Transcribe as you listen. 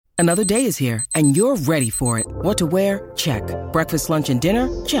Another day is here, and you're ready for it. What to wear? Check. Breakfast, lunch, and dinner?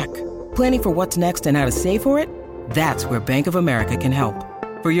 Check. Planning for what's next and how to save for it? That's where Bank of America can help.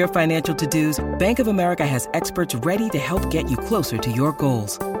 For your financial to-dos, Bank of America has experts ready to help get you closer to your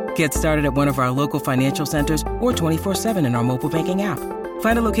goals. Get started at one of our local financial centers or 24/7 in our mobile banking app.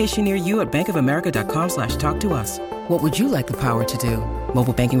 Find a location near you at bankofamerica.com/talktous. What would you like the power to do?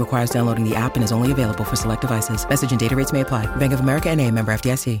 Mobile banking requires downloading the app and is only available for select devices. Message and data rates may apply. Bank of America N.A., member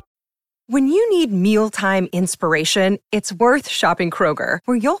FDIC. When you need mealtime inspiration, it's worth shopping Kroger,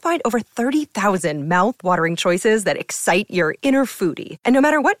 where you'll find over 30,000 mouth-watering choices that excite your inner foodie. And no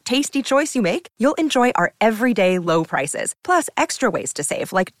matter what tasty choice you make, you'll enjoy our everyday low prices, plus extra ways to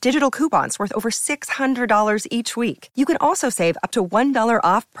save, like digital coupons worth over $600 each week. You can also save up to $1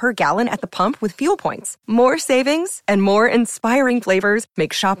 off per gallon at the pump with fuel points. More savings and more inspiring flavors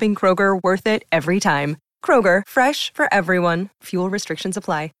make shopping Kroger worth it every time. Kroger, fresh for everyone. Fuel restrictions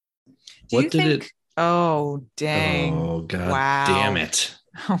apply. Oh, dang. Oh, God wow. damn it.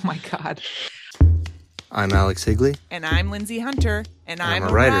 Oh, my God. I'm Alex Higley. And I'm Lindsay Hunter. And I'm a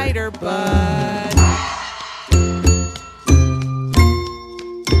writer. but...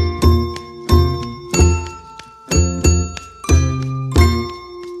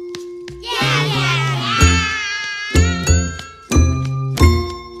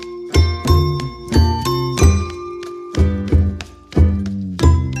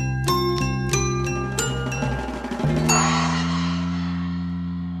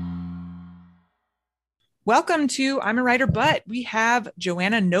 Welcome to I'm a Writer, but we have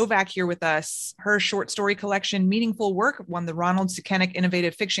Joanna Novak here with us. Her short story collection, Meaningful Work, won the Ronald Sukenick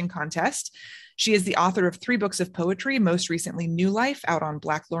Innovative Fiction Contest. She is the author of 3 books of poetry, most recently New Life, out on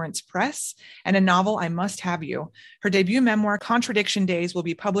Black Lawrence Press, and a novel, I Must Have You. Her debut memoir, Contradiction Days, will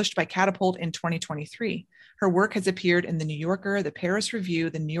be published by Catapult in 2023. Her work has appeared in The New Yorker, The Paris Review,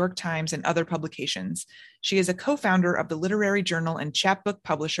 The New York Times, and other publications. She is a co-founder of the literary journal and chapbook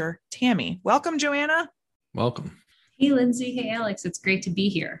publisher, Tammy. Welcome, Joanna. Welcome. Hey, Lindsay. Hey, Alex. It's great to be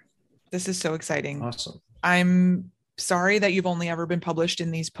here. This is so exciting. Awesome. I'm sorry that you've only ever been published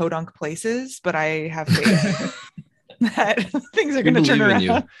in these podunk places, but I have faith that things are going to turn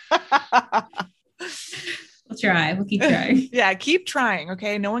around. We'll try. We'll keep trying. Yeah, keep trying.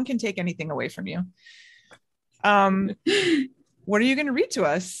 Okay. No one can take anything away from you. What are you going to read to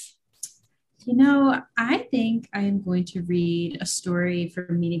us? You know, I think I am going to read a story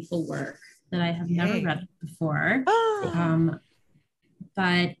from Meaningful Work that I have never read before.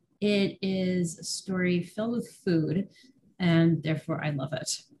 But it is a story filled with food, and therefore I love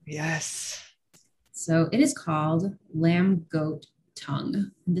it. Yes. So it is called Lamb Goat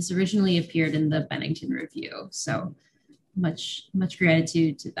Tongue. This originally appeared in the Bennington Review. So much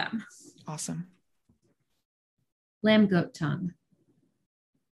gratitude to them. Awesome. Lamb Goat Tongue.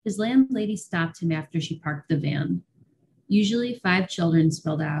 His landlady stopped him after she parked the van. Usually 5 children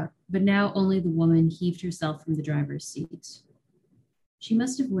spilled out, but now only the woman heaved herself from the driver's seat. She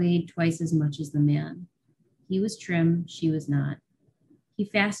must have weighed twice as much as the man. He was trim, she was not. He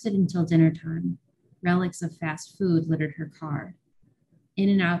fasted until dinner time. Relics of fast food littered her car.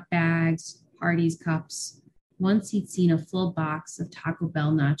 In-N-Out bags, Hardee's cups. Once he'd seen a full box of Taco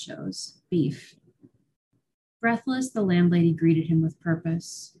Bell nachos, beef. Breathless, the landlady greeted him with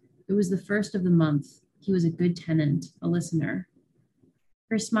purpose. It was the first of the month. He was a good tenant, a listener.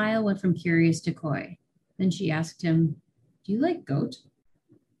 Her smile went from curious to coy. Then she asked him, "Do you like goat?"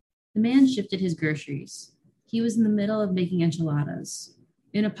 The man shifted his groceries. He was in the middle of making enchiladas.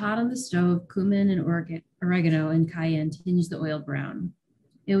 In a pot on the stove, cumin and oregano and cayenne tinged the oil brown.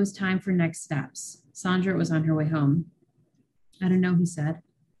 It was time for next steps. Sandra was on her way home. "I don't know," he said.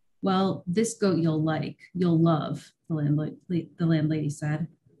 "Well, this goat you'll love," the landlady said.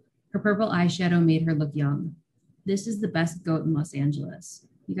 Her purple eyeshadow made her look young. "This is the best goat in Los Angeles.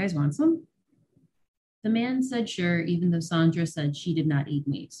 You guys want some?" The man said sure, even though Sandra said she did not eat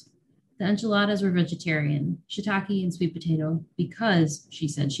meat. The enchiladas were vegetarian, shiitake and sweet potato, because she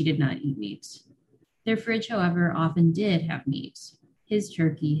said she did not eat meat. Their fridge, however, often did have meat. His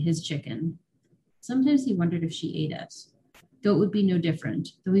turkey, his chicken. Sometimes he wondered if she ate it. Goat would be no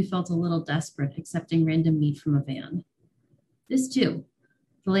different, though he felt a little desperate accepting random meat from a van. This too.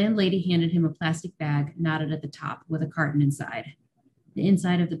 The landlady handed him a plastic bag knotted at the top with a carton inside. The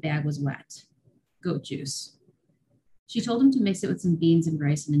inside of the bag was wet. Goat juice. She told him to mix it with some beans and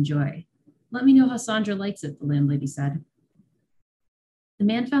rice and enjoy. "Let me know how Sandra likes it," the landlady said. The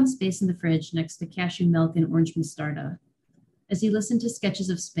man found space in the fridge next to cashew milk and orange mostarda. As he listened to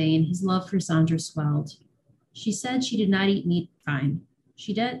sketches of Spain, his love for Sandra swelled. She said she did not eat meat, fine.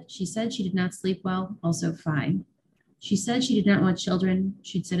 She said she did not sleep well, also fine. She said she did not want children.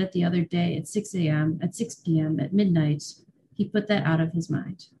 She'd said it the other day at 6 a.m., at 6 p.m., at midnight. He put that out of his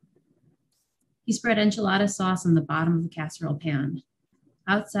mind. He spread enchilada sauce on the bottom of the casserole pan.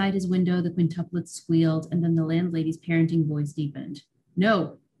 Outside his window, the quintuplets squealed, and then the landlady's parenting voice deepened.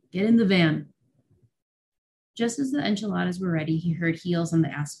 No, get in the van. Just as the enchiladas were ready, he heard heels on the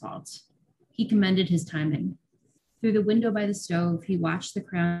asphalt. He commended his timing. Through the window by the stove, he watched the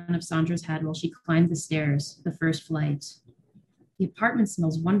crown of Sandra's head while she climbed the stairs, the first flight. The apartment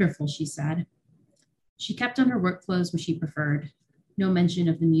smells wonderful, she said. She kept on her work clothes, which she preferred. No mention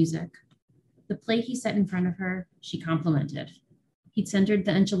of the music. The plate he set in front of her, she complimented. He'd centered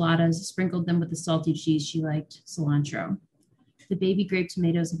the enchiladas, sprinkled them with the salty cheese she liked, cilantro. The baby grape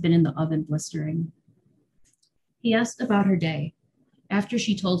tomatoes had been in the oven blistering. He asked about her day. After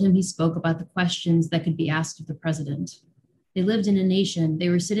she told him, he spoke about the questions that could be asked of the president. They lived in a nation. They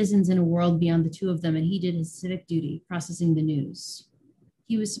were citizens in a world beyond the two of them, and he did his civic duty, processing the news.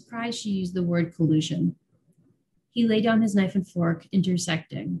 He was surprised she used the word collusion. He laid down his knife and fork,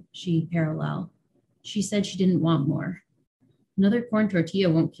 intersecting, she parallel. She said she didn't want more. Another corn tortilla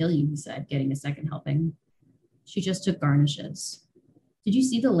won't kill you, he said, getting a second helping. She just took garnishes. Did you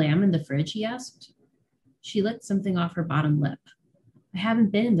see the lamb in the fridge, he asked. She licked something off her bottom lip. I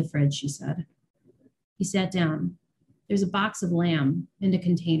haven't been in the fridge, she said. He sat down. There's a box of lamb in a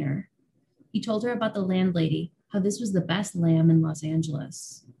container. He told her about the landlady, how this was the best lamb in Los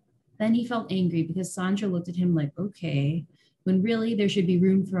Angeles. Then he felt angry because Sandra looked at him like, okay, when really there should be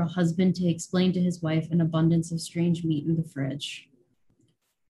room for a husband to explain to his wife an abundance of strange meat in the fridge.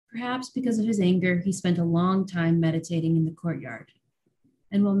 Perhaps because of his anger, he spent a long time meditating in the courtyard.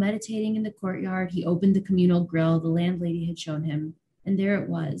 And while meditating in the courtyard, he opened the communal grill the landlady had shown him, and there it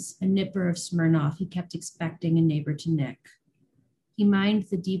was, a nipper of Smirnoff he kept expecting a neighbor to nick. He mined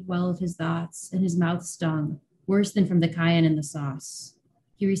the deep well of his thoughts, and his mouth stung, worse than from the cayenne in the sauce.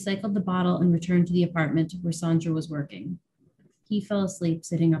 He recycled the bottle and returned to the apartment where Sandra was working. He fell asleep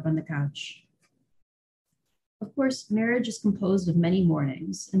sitting up on the couch. Of course, marriage is composed of many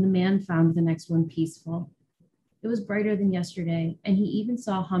mornings, and the man found the next one peaceful. It was brighter than yesterday, and he even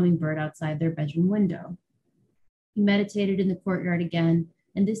saw a hummingbird outside their bedroom window. He meditated in the courtyard again,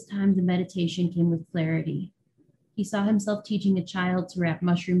 and this time the meditation came with clarity. He saw himself teaching a child to wrap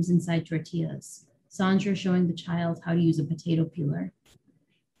mushrooms inside tortillas, Sandra showing the child how to use a potato peeler.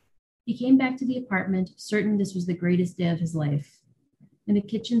 He came back to the apartment, certain this was the greatest day of his life. In the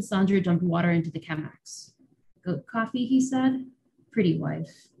kitchen, Sandra dumped water into the Chemex. Goat coffee, he said. Pretty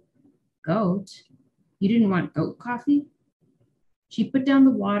wife. Goat? You didn't want goat coffee? She put down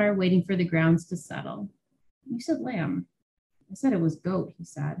the water, waiting for the grounds to settle. You said lamb. I said it was goat, he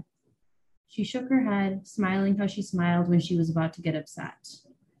said. She shook her head, smiling how she smiled when she was about to get upset.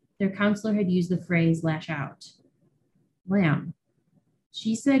 Their counselor had used the phrase lash out. Lamb.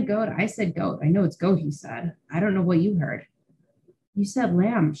 She said goat, I said goat. I know it's goat, he said. I don't know what you heard. You said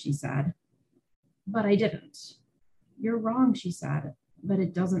lamb, she said. But I didn't. You're wrong, she said, but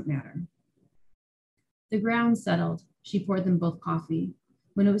it doesn't matter. The grounds settled. She poured them both coffee.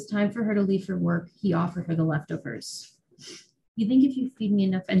 When it was time for her to leave for work, he offered her the leftovers. You think if you feed me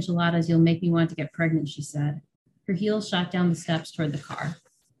enough enchiladas, you'll make me want to get pregnant, she said. Her heels shot down the steps toward the car.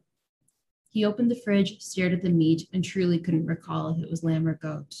 He opened the fridge, stared at the meat, and truly couldn't recall if it was lamb or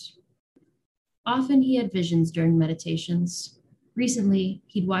goat. Often he had visions during meditations. Recently,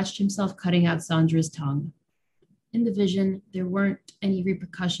 he'd watched himself cutting out Sandra's tongue. In the vision, there weren't any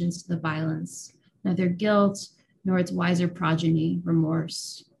repercussions to the violence, neither guilt nor its wiser progeny,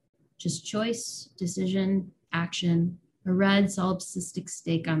 remorse. Just choice, decision, action, a red solipsistic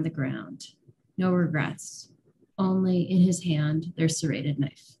steak on the ground. No regrets. Only in his hand, their serrated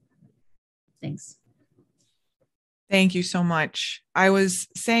knife. Thanks. Thank you so much. I was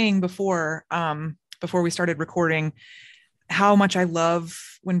saying before we started recording, how much I love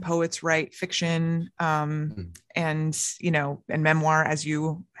when poets write fiction, and memoir, as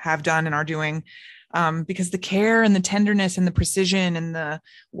you have done and are doing, because the care and the tenderness and the precision and the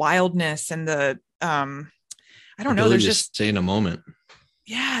wildness and the, I don't know, there's just say in a moment.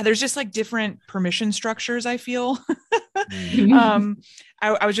 Yeah, there's just like different permission structures, I feel.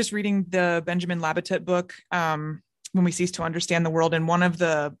 I was just reading the Benjamin Labatut book, When We Cease to Understand the World. And one of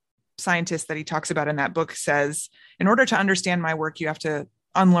the scientists that he talks about in that book says, in order to understand my work, you have to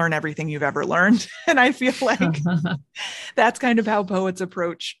unlearn everything you've ever learned. And I feel like that's kind of how poets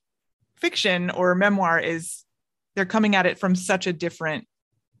approach fiction or memoir, is they're coming at it from such a different,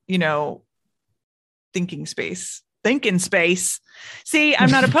 thinking space. See, I'm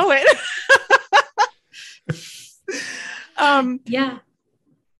not a poet. Yeah.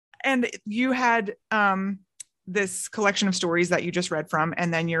 And you had this collection of stories that you just read from,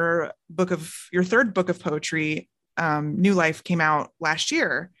 and then your third book of poetry, New Life, came out last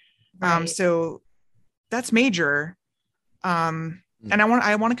year. Right. So that's major. And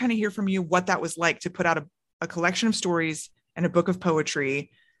I want to kind of hear from you what that was like to put out a collection of stories and a book of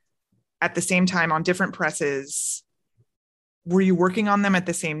poetry at the same time on different presses. Were you working on them at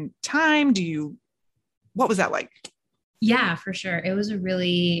the same time? What was that like? Yeah, for sure. It was a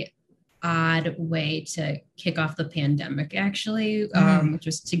really odd way to kick off the pandemic, actually, which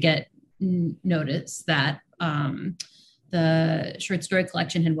was to get notice that the short story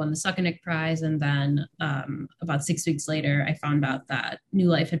collection had won the Suckenik Prize. And then about 6 weeks later, I found out that New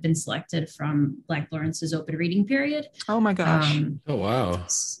Life had been selected from Black Lawrence's open reading period. Oh my gosh. Oh, wow.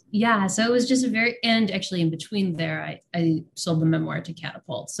 Yeah. So it was just and actually in between there, I sold the memoir to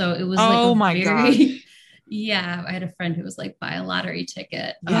Catapult. So it was gosh. Yeah. I had a friend who was like, buy a lottery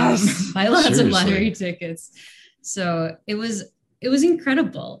ticket. Yes. Buy lots of lottery tickets. So it was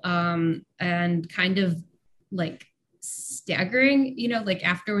incredible. And kind of like staggering, like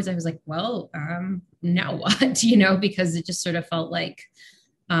afterwards I was like, well, now what, because it just sort of felt like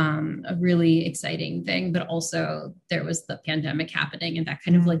a really exciting thing, but also there was the pandemic happening, and that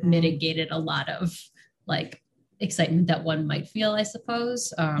kind of like mitigated a lot of like excitement that one might feel, I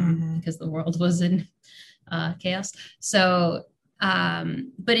suppose, because the world was in chaos. So,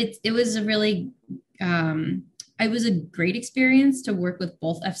 but it was a really, it was a great experience to work with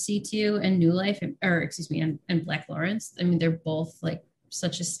both FC2 and New Life, and Black Lawrence. I mean, they're both like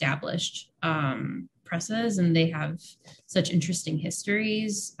such established presses, and they have such interesting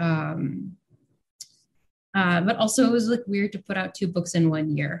histories. But also it was like weird to put out 2 books in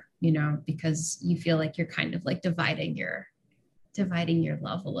 1 year, because you feel like you're kind of like dividing your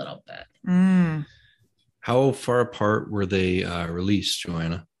love a little bit. How far apart were they released,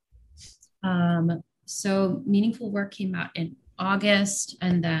 Joanna? So Meaningful Work came out in August,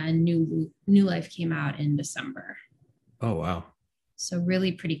 and then New Life came out in December. Oh, wow. So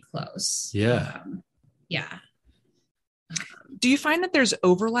really pretty close. Yeah. Yeah. Do you find that there's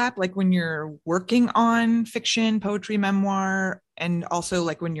overlap, like when you're working on fiction, poetry, memoir, and also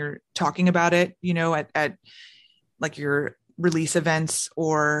like when you're talking about it, at like your release events,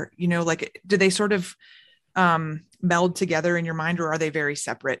 or, like, do they sort of meld together in your mind, or are they very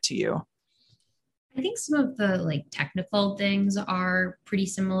separate to you? I think some of the like technical things are pretty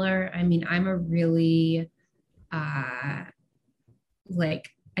similar. I mean, I'm a really, I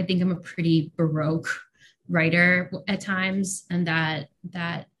think I'm a pretty Baroque writer at times, and that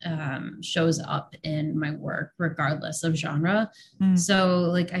shows up in my work regardless of genre. So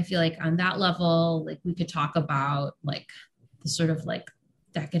like, I feel like on that level, like we could talk about like the sort of like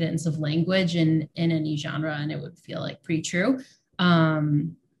decadence of language in any genre, and it would feel like pretty true.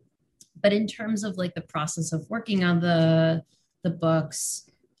 But in terms of like the process of working on the books,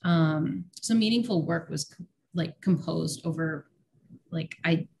 so Meaningful Work was like composed over like,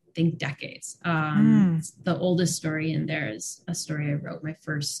 I think, decades. The oldest story in there is a story I wrote my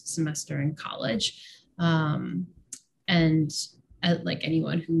first semester in college. And like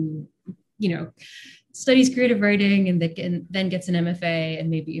anyone who, studies creative writing and then gets an MFA and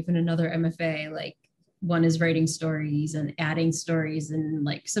maybe even another MFA, like one is writing stories and adding stories and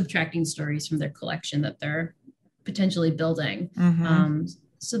like subtracting stories from their collection that they're potentially building.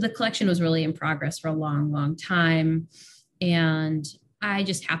 So the collection was really in progress for a long, long time. And I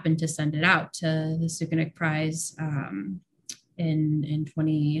just happened to send it out to the Suckenik Prize in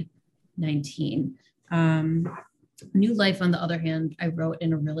 2019. New Life, on the other hand, I wrote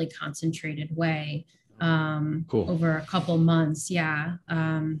in a really concentrated way over a couple months. Yeah.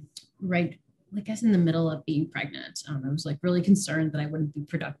 Right. I guess in the middle of being pregnant. I was like really concerned that I wouldn't be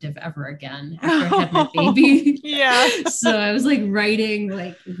productive ever again after I had my baby. Yeah. So I was like writing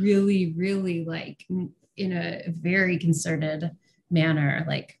like really, really like in a very concerted manner,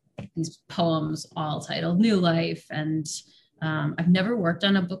 like these poems all titled New Life. And I've never worked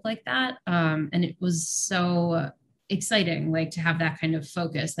on a book like that. And it was so exciting, like to have that kind of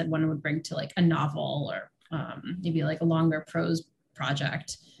focus that one would bring to like a novel or maybe like a longer prose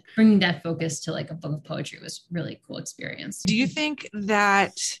project. Bringing that focus to like a book of poetry was really cool experience. Do you think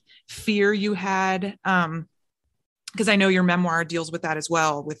that fear you had, because I know your memoir deals with that as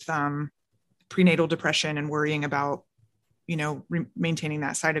well, with prenatal depression and worrying about, maintaining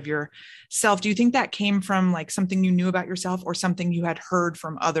that side of yourself. Do you think that came from like something you knew about yourself or something you had heard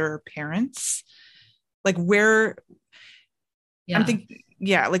from other parents? Like where, I'm thinking,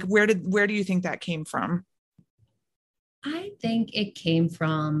 like where do you think that came from? I think it came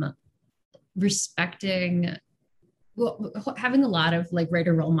from having a lot of like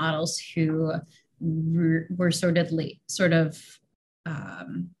writer role models who were sort of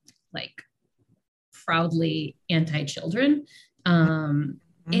like proudly anti-children.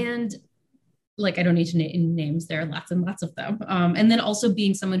 And like, I don't need to name names. There are lots and lots of them. And then also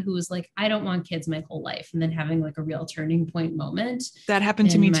being someone who was like, I don't want kids my whole life. And then having like a real turning point moment. That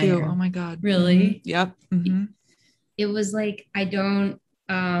happened to me too. Oh my God. Really? Yep. It was like, I don't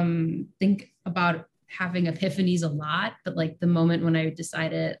think about having epiphanies a lot, but like the moment when I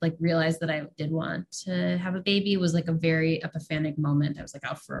decided, like realized that I did want to have a baby was like a very epiphanic moment. I was like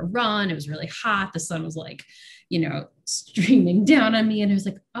out for a run. It was really hot. The sun was like, streaming down on me. And I was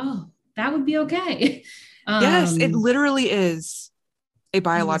like, oh, that would be okay. Yes, it literally is a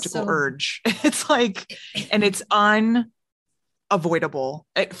biological urge. It's like, and it's unavoidable.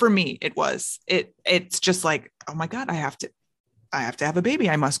 For me, it was. It's just like, oh my God, I have to have a baby.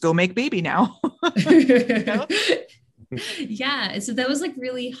 I must go make baby now. Yeah. So that was like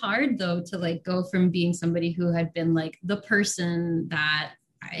really hard though, to like go from being somebody who had been like the person that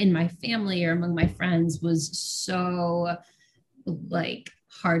in my family or among my friends was so like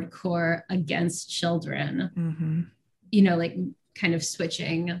hardcore against children, like kind of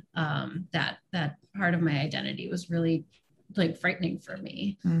switching that part of my identity was really like frightening for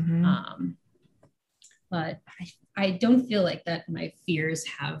me. But I don't feel like that my fears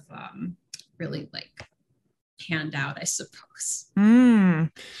have really like panned out, I suppose.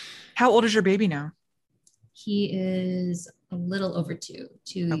 How old is your baby now? He is a little over 2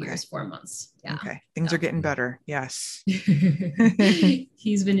 years, 4 months. Yeah. Okay. Things are getting better. Yes.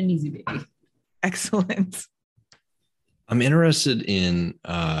 He's been an easy baby. Excellent. I'm interested in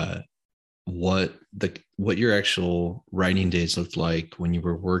what your actual writing days looked like when you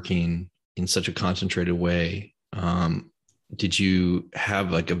were working in such a concentrated way. Did you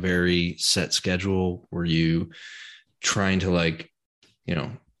have like a very set schedule? Were you trying to like,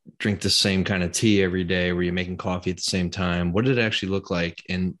 drink the same kind of tea every day? Were you making coffee at the same time? What did it actually look like?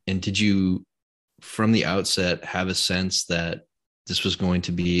 And did you, from the outset, have a sense that this was going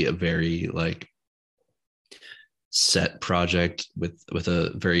to be a very like set project with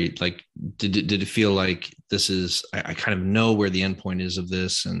a very like, did it feel like this is, I kind of know where the end point is of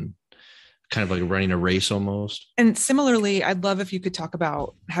this, and kind of like running a race almost? And similarly, I'd love if you could talk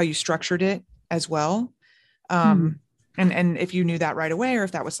about how you structured it as well. And if you knew that right away, or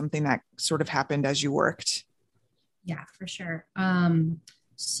if that was something that sort of happened as you worked. Yeah, for sure.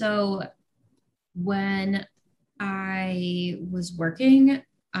 So when I was working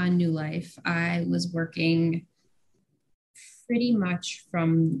on New Life, I was working pretty much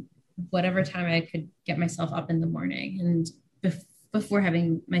from whatever time I could get myself up in the morning. And before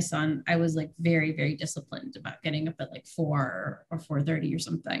having my son, I was like very, very disciplined about getting up at like 4 or 4:30 or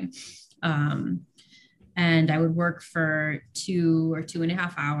something. And I would work for 2 or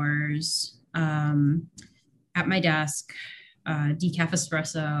 2.5 hours at my desk, decaf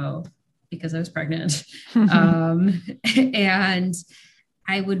espresso because I was pregnant. And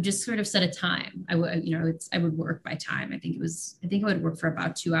I would just sort of set a time. I would work by time. I think I would work for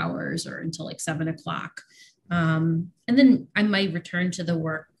about 2 hours or until like 7 o'clock. And then I might return to the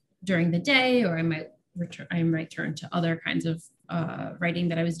work during the day, or I might turn to other kinds of writing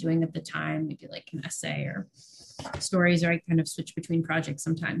that I was doing at the time, maybe like an essay or stories, or I kind of switch between projects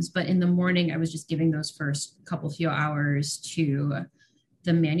sometimes. But in the morning, I was just giving those first few hours to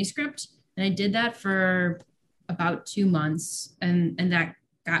the manuscript. And I did that for about 2 months. And that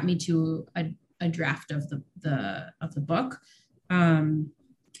got me to a draft of the book.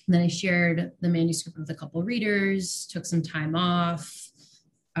 Then I shared the manuscript with a couple readers, took some time off,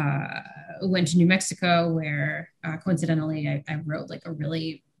 went to New Mexico, where coincidentally I wrote like a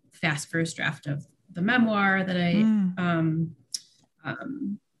really fast first draft of the memoir that I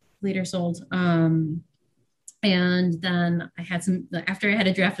later sold. And then I had after I had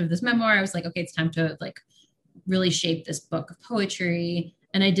a draft of this memoir, I was like, okay, it's time to like really shape this book of poetry.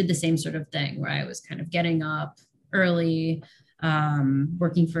 And I did the same sort of thing where I was kind of getting up early,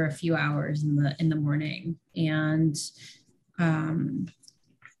 working for a few hours in the morning. And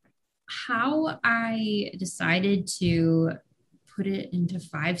how I decided to put it into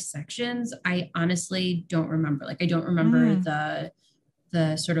 5 sections, I honestly don't remember. Like, I don't remember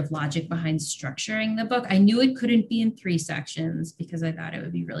the sort of logic behind structuring the book. I knew it couldn't be in 3 sections because I thought it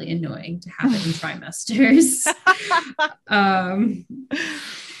would be really annoying to have it in trimesters.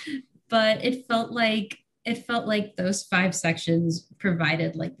 But it felt like those 5 sections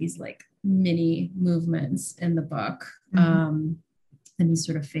provided like these like mini movements in the book, and these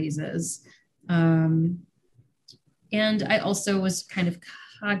sort of phases. And I also was kind of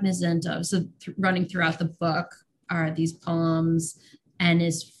cognizant of, running throughout the book are these poems N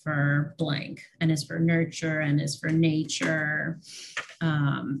is for blank, N is for nurture, N is for nature.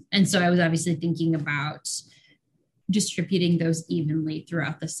 And so I was obviously thinking about distributing those evenly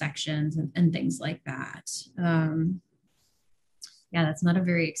throughout the sections and things like that. Yeah, that's not a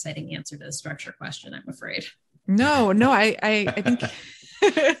very exciting answer to the structure question, I'm afraid. No, I think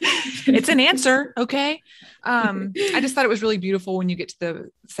it's an answer. Okay. I just thought it was really beautiful when you get to the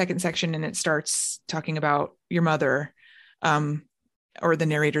second section and it starts talking about your mother, or the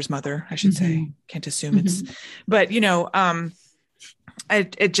narrator's mother, I should say. Can't assume it's, but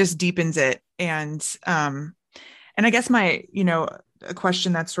it just deepens it. And I guess a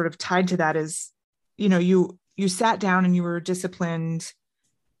question that's sort of tied to that is, you sat down and you were disciplined.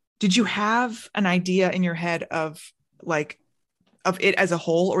 Did you have an idea in your head of it as a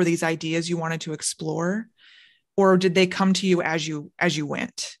whole, or these ideas you wanted to explore, or did they come to you as you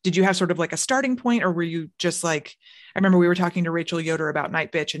went? Did you have sort of like a starting point, or were you just like, I remember we were talking to Rachel Yoder about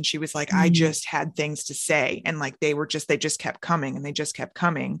Night Bitch, and she was like, I just had things to say. And like, they just kept coming and they just kept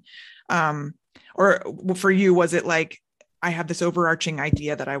coming. Or for you, was it like, I have this overarching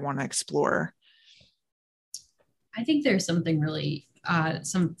idea that I want to explore? I think there's something really,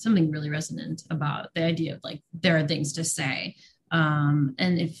 something really resonant about the idea of like, there are things to say. And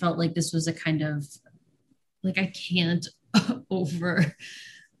it felt like this was a kind of like, I can't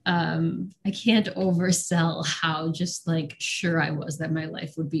oversell how just like sure I was that my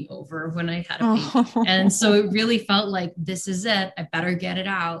life would be over when I had a baby. And so it really felt like, this is it. I better get it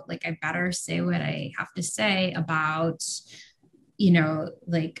out. Like, I better say what I have to say about,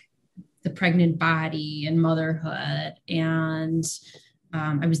 like the pregnant body and motherhood. And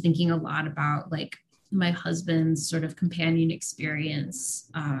I was thinking a lot about like my husband's sort of companion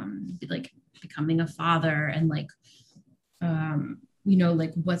experience, like becoming a father, and like,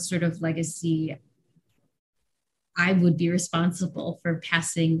 like what sort of legacy I would be responsible for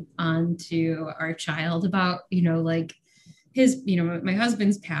passing on to our child about, like his, my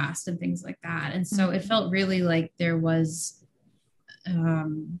husband's past and things like that. And so it felt really like there was,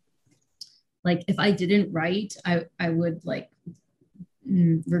 like if I didn't write, I would like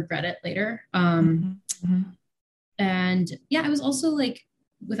regret it later. And yeah, I was also like,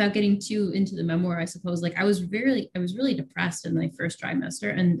 without getting too into the memoir, I suppose, like I was really depressed in my first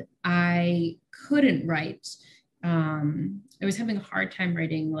trimester, and I couldn't write. I was having a hard time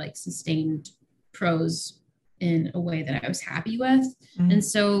writing like sustained prose in a way that I was happy with. And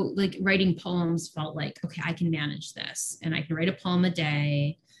so like writing poems felt like, okay, I can manage this, and I can write a poem a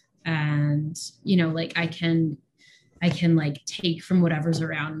day, and, like I can like take from whatever's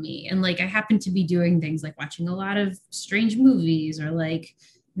around me. And like, I happen to be doing things like watching a lot of strange movies, or like,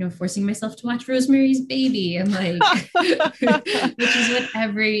 forcing myself to watch Rosemary's Baby, and like, which is what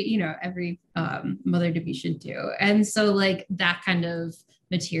every mother to be should do. And so like that kind of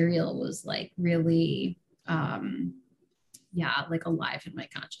material was like really, like alive in my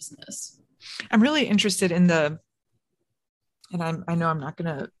consciousness. I'm really interested in and I know I'm not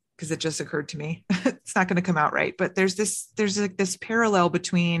going to, because it just occurred to me, it's not going to come out right, but there's like this parallel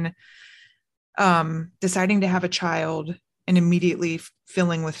between deciding to have a child and immediately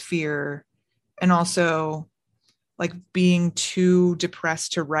filling with fear, and also like being too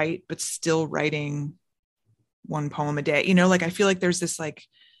depressed to write, but still writing one poem a day. Like I feel like there's this like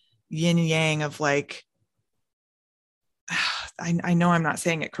yin yang of like, I know I'm not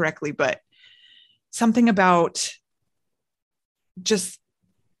saying it correctly, but something about just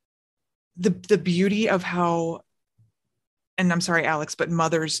the beauty of how, and I'm sorry, Alex, but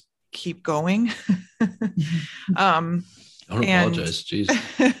mothers keep going. Don't apologize.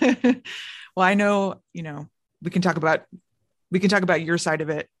 Jeez. Well, I know, we can talk about your side of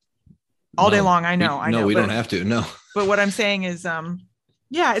it all day long. I know. We don't have to. No. But what I'm saying is,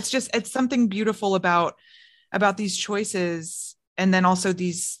 it's something beautiful about these choices. And then also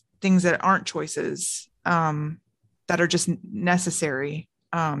these things that aren't choices, that are just necessary,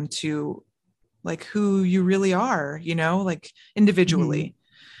 to like who you really are, like individually.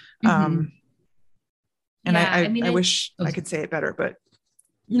 And I wish I could say it better, but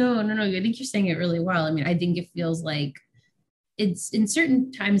no. I think you're saying it really well. I mean, I think it feels like it's in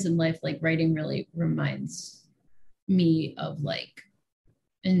certain times in life, like writing really reminds me of like,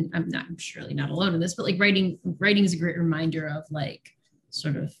 and I'm surely not alone in this, but like writing is a great reminder of like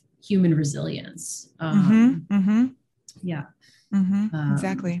sort of human resilience. Yeah.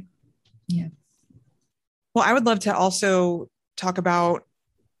 Exactly. Yeah. Well, I would love to also talk about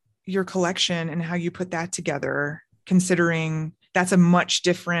your collection and how you put that together, considering that's a much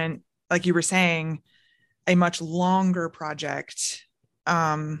different, like you were saying, a much longer project.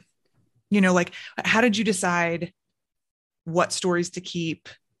 Like how did you decide what stories to keep?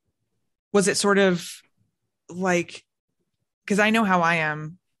 Was it sort of like, because I know how I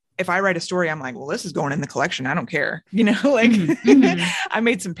am. If I write a story, I'm like, well, this is going in the collection. I don't care. You know, like I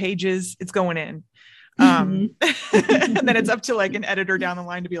made some pages, it's going in. And then it's up to like an editor down the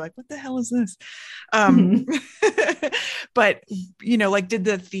line to be like, what the hell is this? But, you know, like, did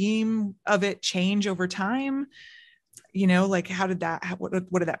the theme of it change over time? You know, like what did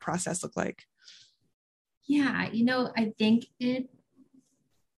that process look like? Yeah, you know, I think it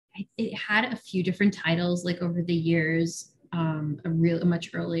had a few different titles like over the years. A much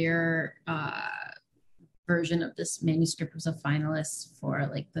earlier version of this manuscript was a finalist for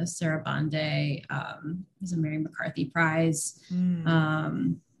like the Sarabande, it was a Mary McCarthy Prize. I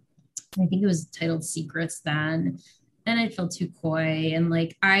think it was titled Secrets then, and I felt too coy. And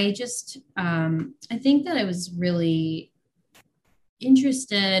like, I just, I think that I was really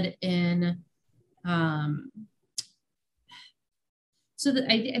interested in, I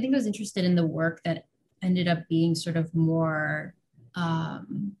think I was interested in the work that ended up being sort of more,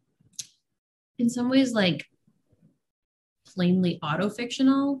 in some ways, like plainly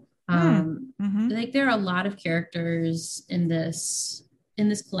autofictional. Like there are a lot of characters in this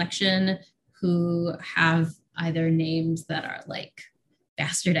collection who have either names that are like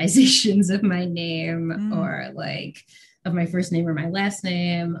bastardizations of my name or like of my first name or my last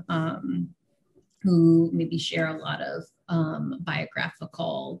name, who maybe share a lot of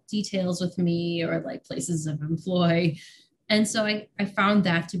biographical details with me or like places of employ. And so I found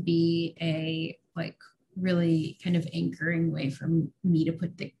that to be a like really kind of anchoring way for me to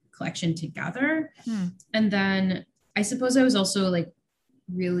put the collection together. And then I suppose I was also like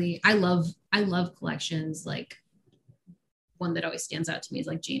really, I love collections. Like one that always stands out to me is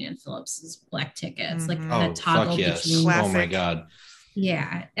like Jane Ann Phillips's Black Tickets, like that toggle between. Oh my God.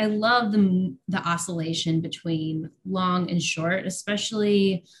 Yeah, I love the oscillation between long and short,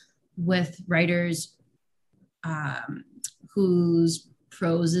 especially with writers whose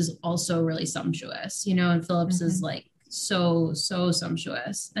prose is also really sumptuous, you know, and Phillips is like so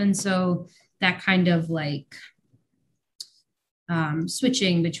sumptuous. And so that kind of like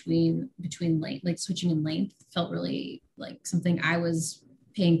switching between length, like switching in length felt really like something I was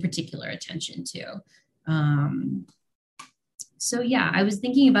paying particular attention to. So yeah, I was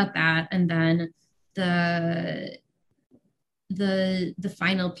thinking about that. And then the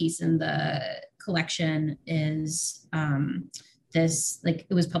final piece in the collection is this, like,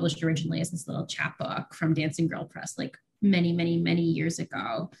 it was published originally as this little chapbook from Dancing Girl Press, like many years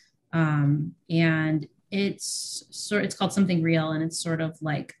ago. And it's called Something Real, and it's sort of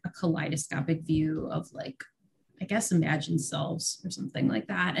like a kaleidoscopic view of like, I guess, imagined selves or something like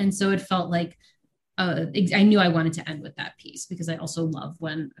that. And so it felt like I knew I wanted to end with that piece, because I also love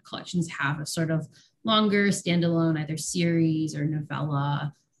when collections have a sort of longer standalone either series or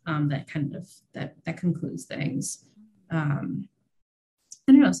novella that kind of that concludes things.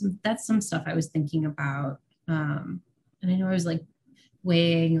 I don't know, that's some stuff I was thinking about, and I know I was like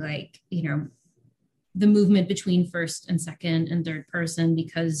weighing, like, you know, the movement between first and second and third person,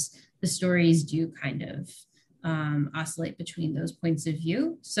 because the stories do kind of oscillate between those points of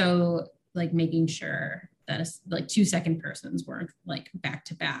view. So like making sure that like 2 second persons weren't like back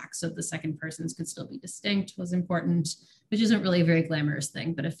to back, so the second persons could still be distinct, was important, which isn't really a very glamorous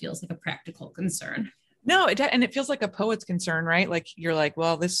thing, but it feels like a practical concern. No, and it feels like a poet's concern, right? Like you're like,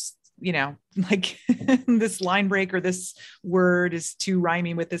 well, this, you know, like this line break or this word is too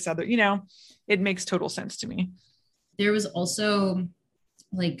rhyming with this other, you know, it makes total sense to me. There was also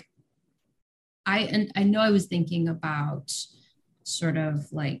like, I know I was thinking about sort of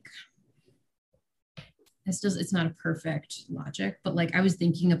like, it's not a perfect logic, but like I was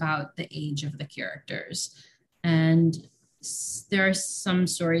thinking about the age of the characters, and there are some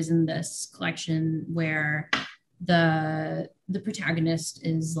stories in this collection where the protagonist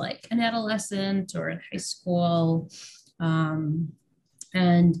is like an adolescent or in high school, and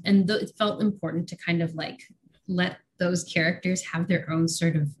it felt important to kind of like let those characters have their own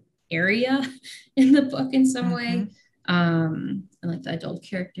sort of area in the book in some way, and like the adult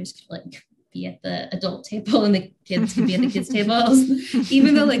characters could like be at the adult table and the kids could be at the kids tables,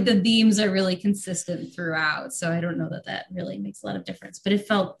 even though like the themes are really consistent throughout. So I don't know that really makes a lot of difference, but it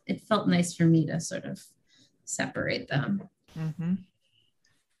felt nice for me to sort of separate them. I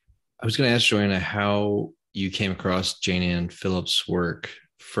was going to ask Joanna how you came across Jane Ann Phillips' work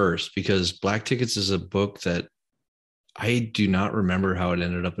first, because Black Tickets is a book that I do not remember how it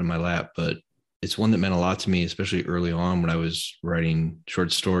ended up in my lap, but it's one that meant a lot to me, especially early on when I was writing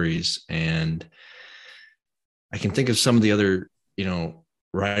short stories. And I can think of some of the other, you know,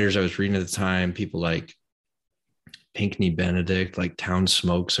 writers I was reading at the time, people like Pinckney Benedict, like Town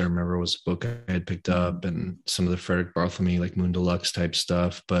Smokes, I remember was a book I had picked up, and some of the Frederick Bartholomew, like Moon Deluxe type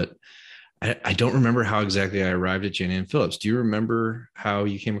stuff. But I don't remember how exactly I arrived at Jane Ann Phillips. Do you remember how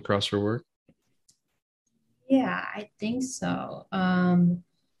you came across her work? Yeah, I think so.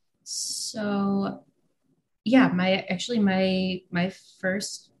 So yeah, my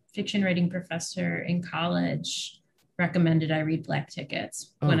first fiction writing professor in college recommended I read Black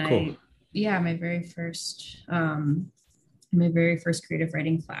Tickets Oh, cool. my very first creative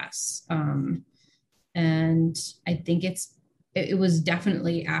writing class. And I think it was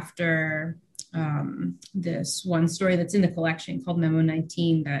definitely after this one story that's in the collection called Memo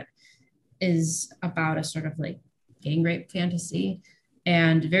 19 that is about a sort of like gang rape fantasy,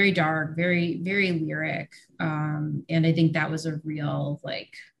 and very dark, very, very lyric. And I think that was a real,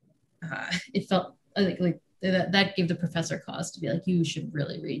 like, it felt like that gave the professor cause to be like, you should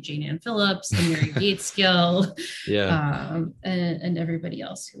really read Jane Ann Phillips and Mary Gateskill, Yeah. and everybody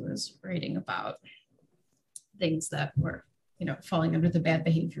else who was writing about things that were, falling under the bad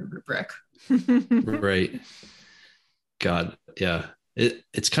behavior rubric. Right. God. Yeah.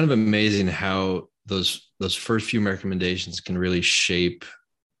 It's kind of amazing how those first few recommendations can really shape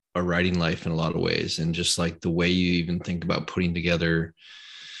a writing life in a lot of ways. And just like the way you even think about putting together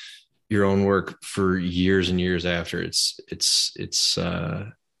your own work for years and years after, it's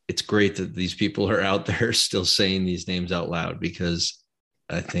great that these people are out there still saying these names out loud, because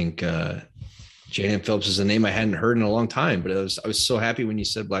I think Jane Ann Phillips is a name I hadn't heard in a long time, but I was so happy when you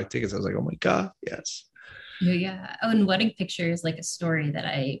said Black Tickets. I was like, oh my God, yes. Yeah. Oh, and Wedding Picture is like a story that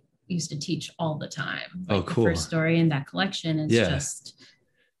I used to teach all the time. Like, oh, cool. The first story in that collection is just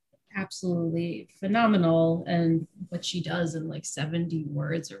absolutely phenomenal. And what she does in like 70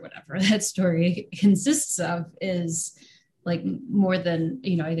 words or whatever that story consists of is like more than,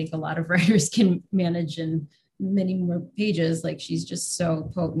 I think a lot of writers can manage in many more pages. Like, she's just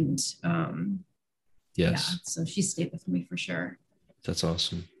so potent. Yes. Yeah, so she stayed with me for sure. That's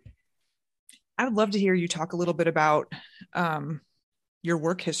awesome. I would love to hear you talk a little bit about your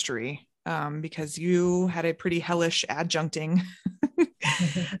work history, because you had a pretty hellish adjuncting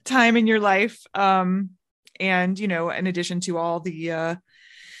time in your life. And, in addition to all the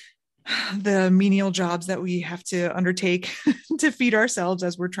menial jobs that we have to undertake to feed ourselves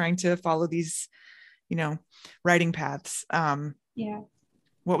as we're trying to follow these, writing paths. Yeah.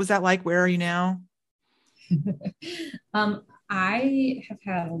 What was that like? Where are you now? I have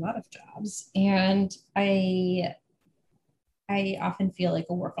had a lot of jobs, and I often feel like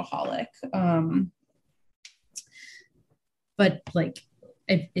a workaholic. But like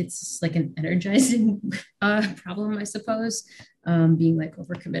it's like an energizing problem, I suppose. Being like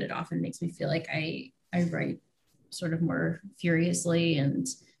overcommitted often makes me feel like I write sort of more furiously and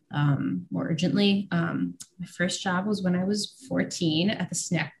more urgently. My first job was when I was 14 at the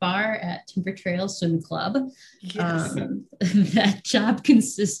snack bar at Timber Trail Swim Club. Yes. That job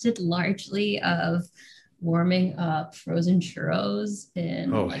consisted largely of warming up frozen churros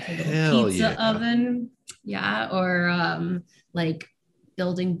in like a little pizza oven. Yeah. Or like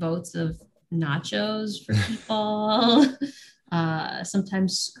building boats of nachos for people.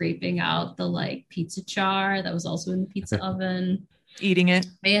 Sometimes scraping out the like pizza char that was also in the pizza oven. Eating it.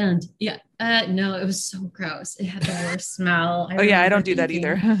 And yeah, no, it was so gross. It had the worst smell. I don't do that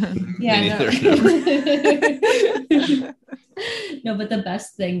either. Yeah, no. No, but the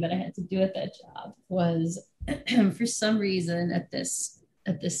best thing that I had to do at that job was for some reason at this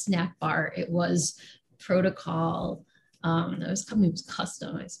snack bar, it was protocol. It was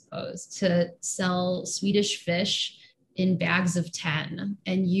custom, I suppose, to sell Swedish fish in bags of 10,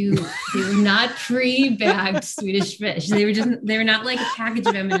 and they were not pre-bagged Swedish fish. They were not like a package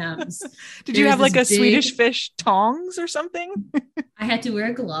of M&Ms. Did you have like a Swedish fish tongs or something? I had to wear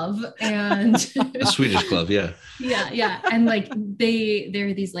a glove and a Swedish glove. Yeah. Yeah. And like there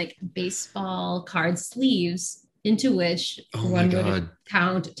are these like baseball card sleeves into which one would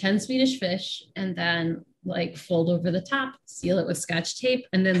count 10 Swedish fish and then like fold over the top, seal it with Scotch tape,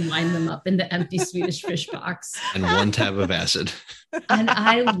 and then line them up in the empty Swedish fish box. And one tab of acid. And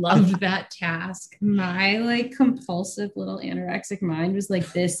I loved that task. My like compulsive little anorexic mind was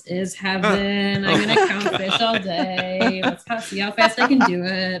like, this is heaven. I'm going to count fish all day. Let's see how fast I can do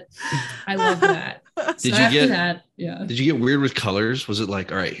it. I love that. Did you get weird with colors? Was it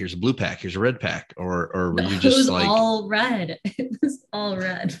like, all right, here's a blue pack, here's a red pack, or were you just like all red? It was all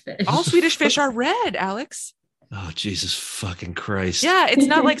red fish. All Swedish fish are red, Alex. Oh, Jesus fucking Christ. Yeah, it's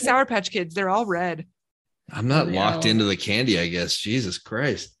not like Sour Patch Kids. They're all red. I'm not locked into the candy, I guess. Jesus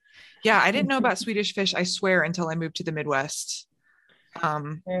Christ. Yeah, I didn't know about Swedish fish, I swear, until I moved to the Midwest.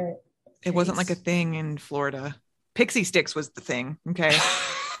 It wasn't like a thing in Florida. Pixie sticks was the thing. Okay.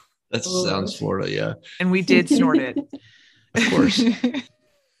 That sounds Florida. Yeah. And we did snort it. Of course.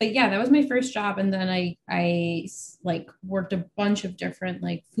 But yeah, that was my first job. And then I like worked a bunch of different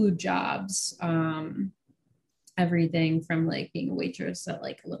like food jobs. Everything from like being a waitress at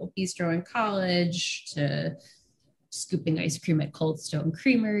like a little bistro in college to scooping ice cream at Cold Stone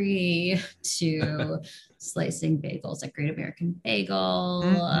Creamery to slicing bagels at Great American Bagel.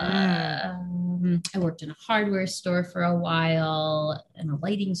 I worked in a hardware store for a while and a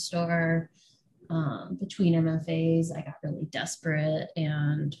lighting store. Between MFAs, I got really desperate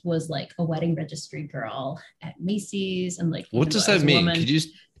and was like a wedding registry girl at Macy's. And like, what does that mean?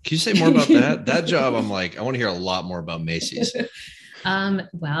 Could you say more about that? That job, I'm like, I want to hear a lot more about Macy's.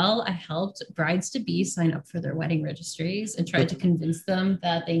 Well, I helped brides to be sign up for their wedding registries and tried to convince them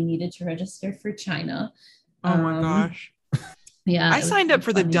that they needed to register for China. Oh my gosh. Yeah. I signed up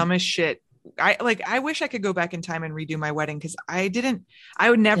for the dumbest shit. I wish I could go back in time and redo my wedding because I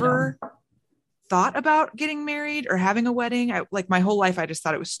would never thought about getting married or having a wedding. Like my whole life, I just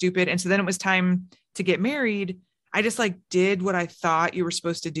thought it was stupid. And so then it was time to get married. I just like did what I thought you were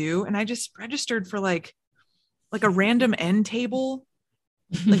supposed to do. And I just registered for like a random end table,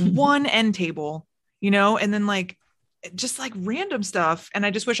 like one end table, and then like, just like random stuff. And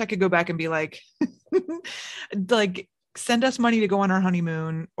I just wish I could go back and be like, like send us money to go on our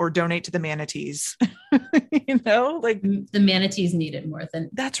honeymoon or donate to the manatees, like the manatees need it more than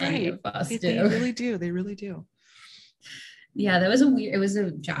that's right. Of us They really do. They really do. Yeah, it was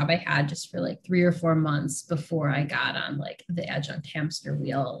a job I had just for like 3 or 4 months before I got on like the adjunct hamster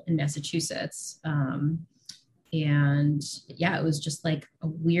wheel in Massachusetts. And yeah, it was just like a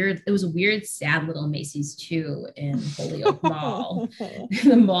weird, sad little Macy's too in Holyoke Mall.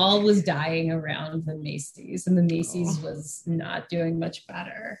 The mall was dying around the Macy's and the Macy's was not doing much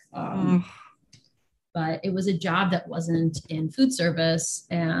better. But it was a job that wasn't in food service.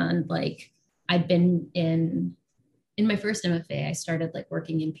 And like, I'd been in my first MFA, I started like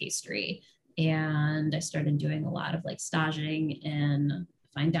working in pastry and I started doing a lot of like staging in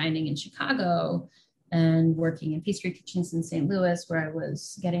fine dining in Chicago and working in pastry kitchens in St. Louis, where I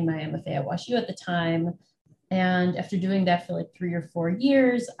was getting my MFA at WashU at the time. And after doing that for like 3 or 4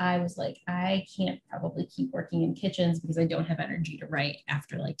 years, I was like, I can't probably keep working in kitchens because I don't have energy to write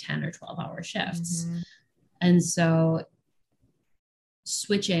after like 10 or 12-hour shifts. And so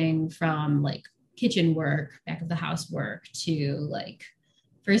switching from like kitchen work, back of the house work to like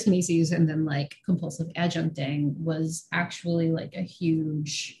first Macy's and then like compulsive adjuncting was actually like a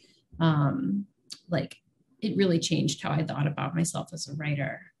huge, like it really changed how I thought about myself as a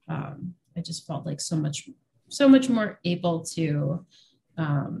writer. I just felt like so much more able to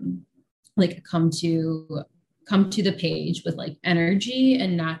like come to the page with like energy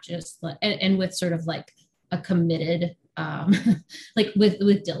and not just like, and with sort of like a committed like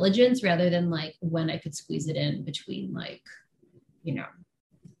with diligence rather than like when I could squeeze it in between like,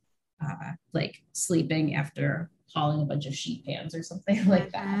 like sleeping after hauling a bunch of sheet pans or something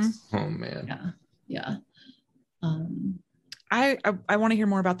like that. Oh man. Yeah. I want to hear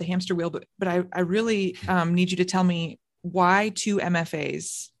more about the hamster wheel, but I really need you to tell me why 2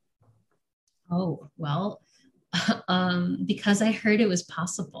 MFAs? Oh, well, because I heard it was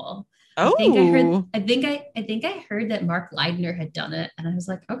possible. Oh, I think I heard that Mark Leidner had done it, and I was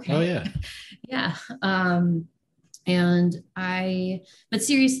like, okay, oh yeah, yeah. But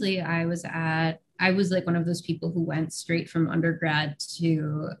seriously, I was like one of those people who went straight from undergrad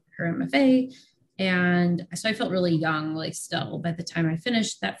to her MFA, and so I felt really young, like still by the time I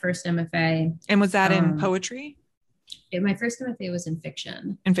finished that first MFA. And was that in poetry? My first MFA was in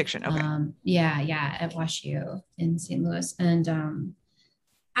fiction. In fiction, okay. Yeah, at WashU in St. Louis, and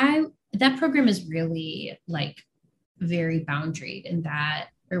that program is really like very boundaried in that,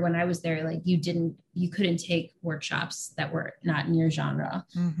 or when I was there, like you couldn't take workshops that were not in your genre.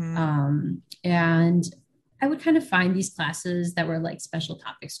 And I would kind of find these classes that were like special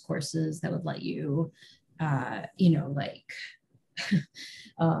topics courses that would let you,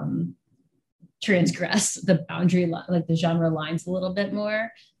 transgress the boundary, like the genre lines a little bit more.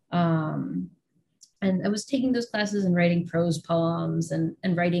 And I was taking those classes and writing prose poems and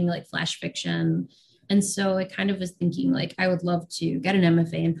writing like flash fiction. And so I kind of was thinking like, I would love to get an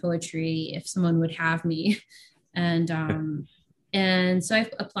MFA in poetry if someone would have me. And so I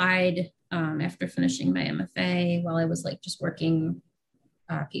applied after finishing my MFA while I was like just working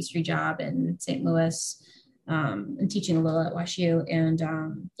a pastry job in St. Louis and teaching a little at WashU. And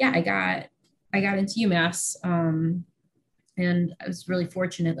I got into UMass. And I was really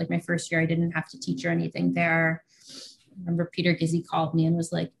fortunate. Like my first year, I didn't have to teach or anything there. I remember Peter Gizzi called me and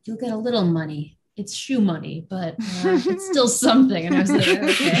was like, "You'll get a little money it's shoe money, but it's still something. And I was like,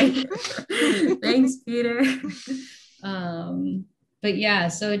 okay, thanks, Peter. But yeah,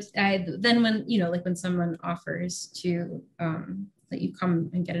 so then when, like when someone offers to let you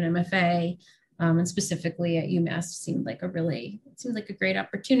come and get an MFA, and specifically at UMass seemed like a great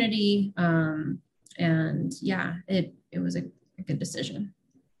opportunity. And yeah, it was a good decision.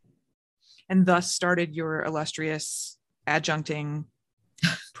 And thus started your illustrious adjuncting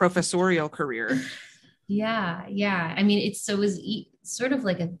professorial career. Yeah. I mean, it was sort of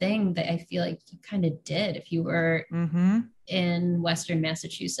like a thing that I feel like you kind of did if you were in Western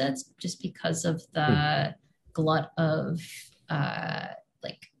Massachusetts, just because of the glut of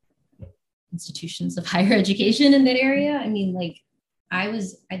like institutions of higher education in that area. I mean, like I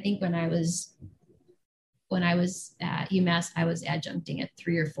think when I was at UMass, I was adjuncting at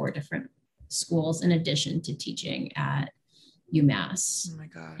 3 or 4 different schools in addition to teaching at UMass. Oh my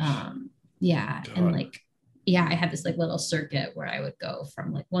gosh. Yeah. God. And like, yeah, I had this like little circuit where I would go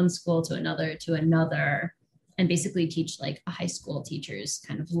from like one school to another and basically teach like a high school teacher's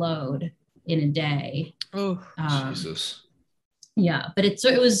kind of load in a day. Oh, Jesus. Yeah. But it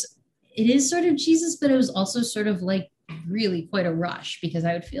is sort of Jesus, but it was also sort of like really quite a rush, because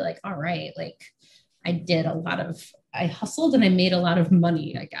I would feel like, all right, like I hustled and I made a lot of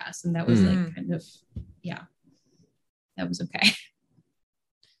money, I guess. And that was like kind of, yeah, that was okay.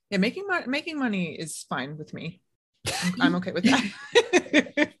 Yeah, making money is fine with me. I'm okay with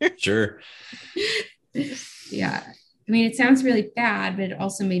that. Sure. Yeah. I mean, it sounds really bad, but it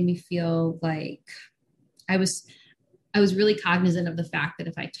also made me feel like I was really cognizant of the fact that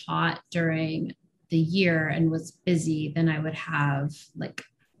if I taught during the year and was busy, then I would have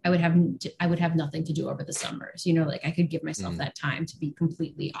nothing to do over the summers, like I could give myself that time to be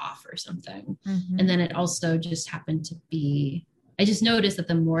completely off or something. And then it also just happened to be, I just noticed that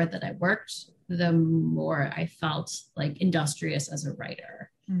the more that I worked, the more I felt like industrious as a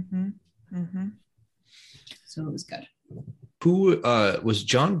writer. So it was good. Who was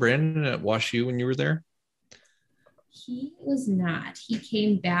John Brandon at WashU when you were there? He was not. He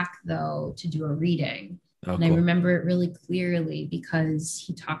came back though to do a reading. Oh, and cool. I remember it really clearly because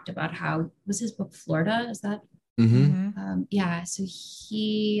he talked about how was his book Florida? Is that? Yeah. So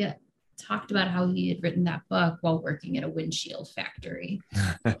he talked about how he had written that book while working at a windshield factory.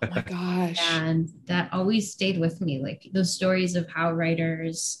 Oh my gosh. And that always stayed with me. Like those stories of how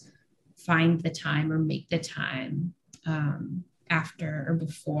writers find the time or make the time after or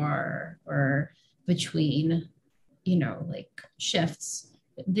before or between, like shifts.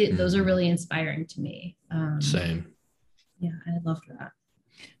 Those are really inspiring to me. Same. Yeah, I loved that.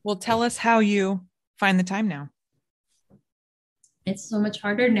 Well, tell us how you find the time now. It's so much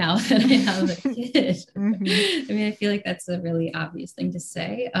harder now that I have a kid. I mean, I feel like that's a really obvious thing to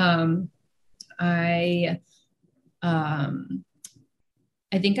say. I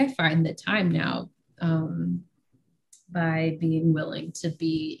think I find the time now by being willing to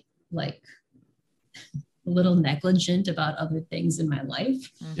be like a little negligent about other things in my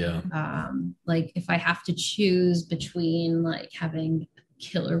life. Yeah. Like if I have to choose between like having a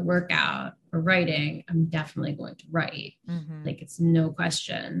killer workout or writing, I'm definitely going to write. Like it's no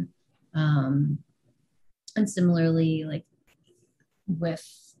question. And similarly, like with,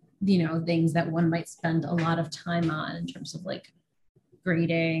 things that one might spend a lot of time on in terms of like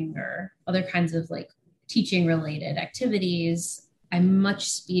grading or other kinds of like teaching related activities, I'm much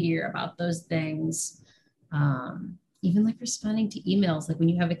speedier about those things. Even like responding to emails, like when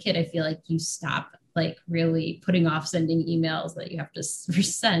you have a kid, I feel like you stop like really putting off sending emails that you have to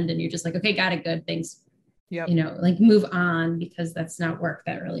resend and you're just like, okay, got it, good, thanks. Yep. Like move on because that's not work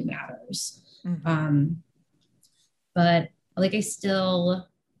that really matters. But like I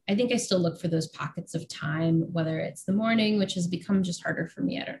think I still look for those pockets of time, whether it's the morning, which has become just harder for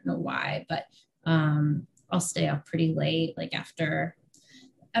me. I don't know why, but I'll stay up pretty late, like after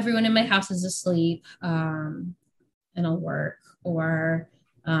everyone in my house is asleep, and I'll work, or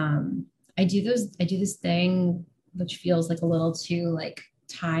I do this thing which feels like a little too like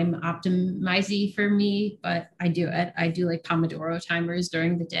time optimizing for me, but I do it. I do like Pomodoro timers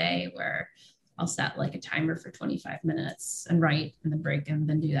during the day where I'll set like a timer for 25 minutes and write and then break and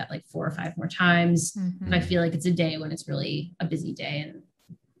then do that like 4 or 5 more times. If I feel like it's a day when it's really a busy day and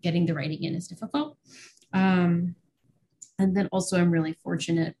getting the writing in is difficult. And then also I'm really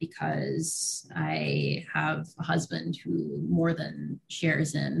fortunate because I have a husband who more than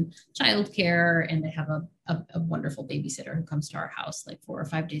shares in childcare, and I have a wonderful babysitter who comes to our house like 4 or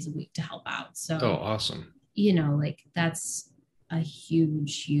 5 days a week to help out. So, awesome. Like that's a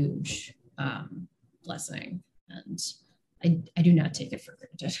huge blessing, and I do not take it for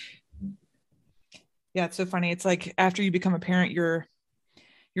granted. Yeah, it's so funny. It's like after you become a parent, your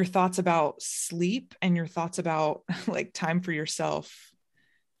thoughts about sleep and your thoughts about like time for yourself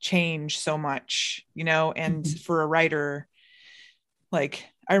change so much, you know. And for a writer, like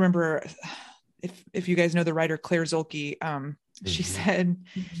I remember, if you guys know the writer Claire Zolke, she said,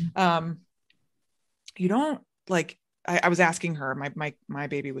 you don't like, I was asking her, my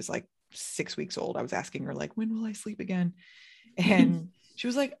baby was like 6 weeks old. I was asking her like, when will I sleep again? And she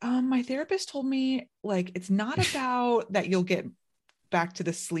was like, my therapist told me like, it's not about that you'll get back to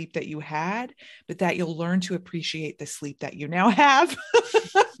the sleep that you had, but that you'll learn to appreciate the sleep that you now have.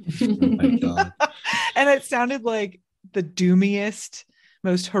 Oh my God. And it sounded like the doomiest,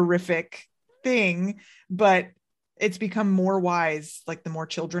 most horrific thing, but it's become more wise. Like the more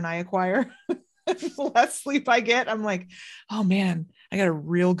children I acquire, the less sleep I get. I'm like, oh man, I got a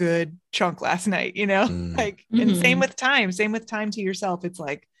real good chunk last night, you know, like, and same with time to yourself. It's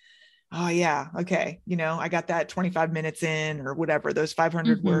like, oh yeah, okay, you know, I got that 25 minutes in or whatever, those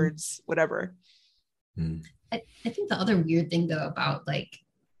 500 words, whatever. I think the other weird thing though about like,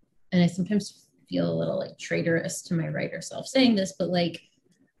 and I sometimes feel a little like traitorous to my writer self saying this, but like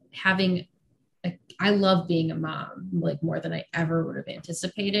having, I love being a mom, like more than I ever would have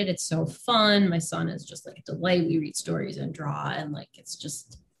anticipated. It's so fun. My son is just like a delight. We read stories and draw, and like, it's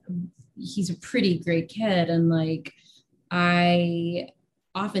just, he's a pretty great kid. And like, I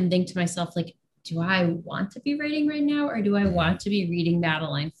often think to myself, like, do I want to be writing right now? Or do I want to be reading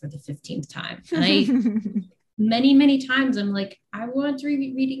Madeline for the 15th time? And I, many times I'm like, I want to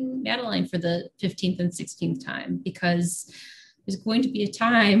be reading Madeline for the 15th and 16th time, because there's going to be a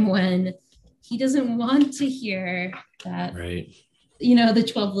time when he doesn't want to hear that, right? You know, the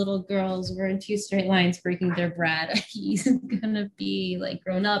 12 little girls were in 2 straight lines breaking their bread. He's going to be like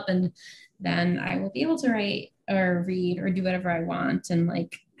grown up, and then I will be able to write or read or do whatever I want. And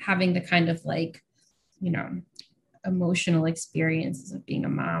like having the kind of like, you know, emotional experiences of being a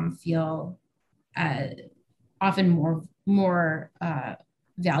mom feel often more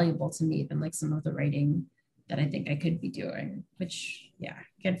valuable to me than like some of the writing that I think I could be doing, which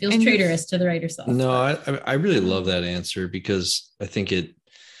again feels traitorous to the writer self. No, I really love that answer, because I think I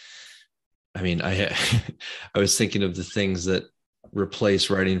was thinking of the things that replace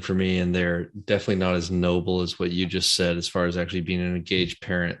writing for me, and they're definitely not as noble as what you just said as far as actually being an engaged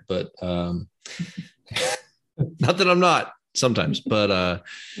parent, but not that I'm not sometimes, but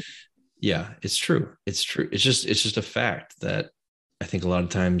yeah, it's true. It's just a fact that I think a lot of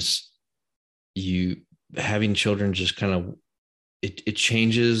times having children just kind of, it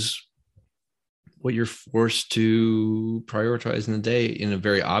changes what you're forced to prioritize in the day in a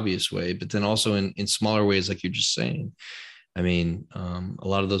very obvious way, but then also in smaller ways, like you're just saying. I mean, a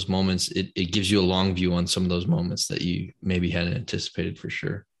lot of those moments, it gives you a long view on some of those moments that you maybe hadn't anticipated for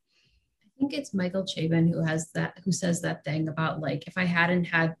sure. I think it's Michael Chabon who says that thing about like, if I hadn't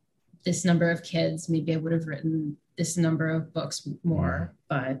had this number of kids, maybe I would have written this number of books more,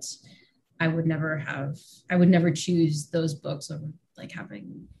 but I would never choose those books over like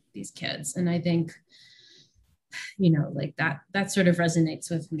having these kids. And I think, you know, like that sort of resonates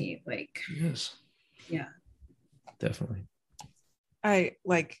with me. Like, yes. Yeah, definitely. I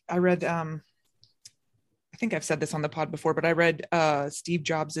read, I think I've said this on the pod before, but I read Steve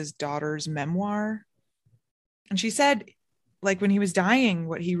Jobs' daughter's memoir. And she said, like, when he was dying,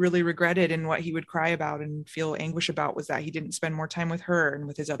 what he really regretted and what he would cry about and feel anguish about was that he didn't spend more time with her and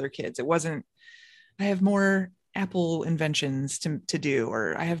with his other kids. It wasn't, I have more Apple inventions to do,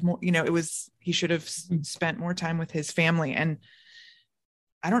 or I have more, you know, it was, he should have spent more time with his family. And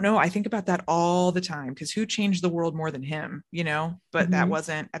I don't know, I think about that all the time, because who changed the world more than him, you know, but that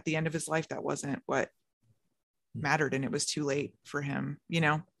wasn't, at the end of his life, that wasn't what mattered, and it was too late for him, you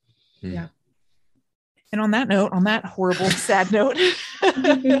know? Yeah. And on that note, on that horrible, sad note,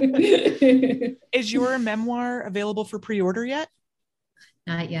 is your memoir available for pre-order yet?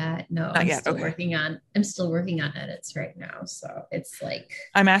 Not yet. No, I'm still working on edits right now. So it's like,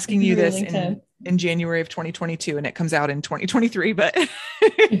 I'm asking you this in January of 2022, and it comes out in 2023, but I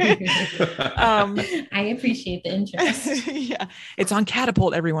appreciate the interest. Yeah. It's on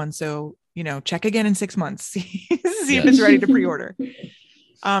Catapult, everyone. So, you know, check again in 6 months, see if it's ready to pre-order.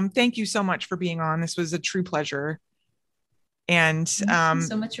 Thank you so much for being on. This was a true pleasure. And thank you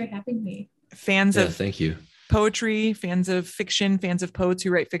so much for having me. Fans of thank you. Poetry, fans of fiction, fans of poets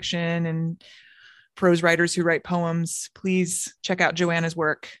who write fiction, and prose writers who write poems, please check out Joanna's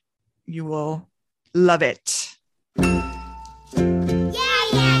work. You will love it.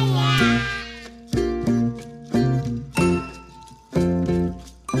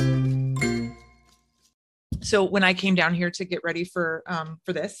 So when I came down here to get ready for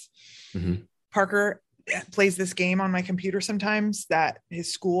this, Parker plays this game on my computer sometimes that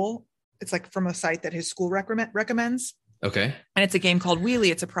his school, it's like from a site that his school recommends. Okay. And it's a game called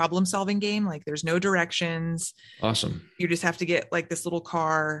Wheelie. It's a problem solving game. Like there's no directions. Awesome. You just have to get like this little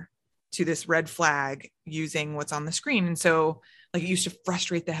car to this red flag using what's on the screen. And so like it used to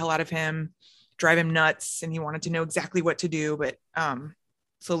frustrate the hell out of him, drive him nuts. And he wanted to know exactly what to do. But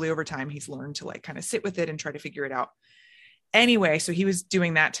slowly over time, he's learned to like kind of sit with it and try to figure it out. Anyway, so he was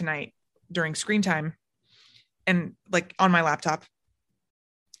doing that tonight during screen time and like on my laptop.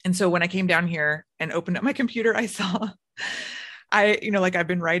 And so when I came down here and opened up my computer, I saw like I've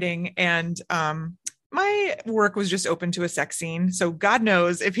been writing and my work was just open to a sex scene. So God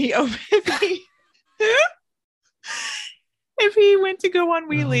knows if he if he went to go on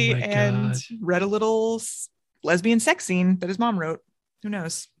Wheelie and read a little lesbian sex scene that his mom wrote, who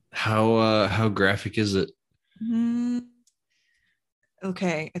knows? How graphic is it?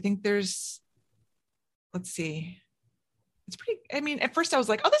 Okay, I think let's see. It's pretty, I mean, at first I was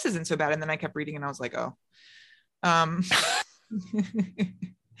like, oh, this isn't so bad. And then I kept reading and I was like, oh.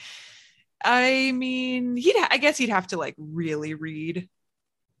 I mean, I guess he'd have to like really read.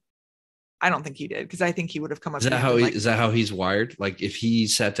 I don't think he did because I think he would have come up. Is that how he's wired? Like if he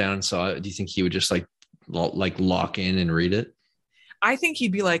sat down and saw it, do you think he would just like lock in and read it? I think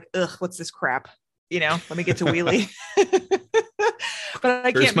he'd be like, ugh, what's this crap? Let me get to Wheelie. But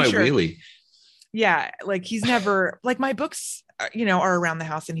I can't be sure. Wheelie? Yeah, like he's never like my books, are around the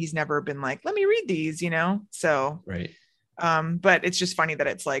house, and he's never been like, let me read these, So right. But it's just funny that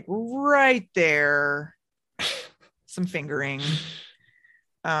it's like right there, some fingering,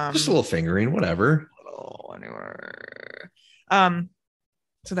 just a little fingering, whatever.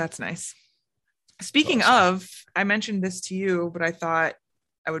 So that's nice. Speaking of, I mentioned this to you, but I thought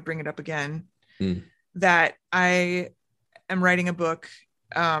I would bring it up again. That I am writing a book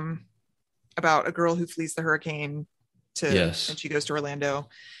about a girl who flees the hurricane and she goes to Orlando.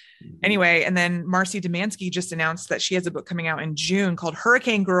 Anyway, and then Marcy Demansky just announced that she has a book coming out in June called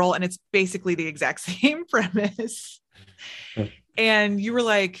Hurricane Girl, and it's basically the exact same premise. And you were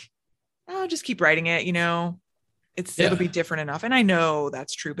like, oh, just keep writing it, it'll be different enough. And I know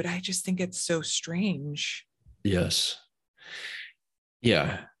that's true, but I just think it's so strange. Yes.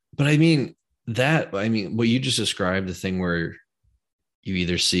 Yeah. But I mean, what you just described, the thing where you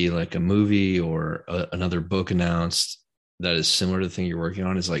either see like a movie or another book announced that is similar to the thing you're working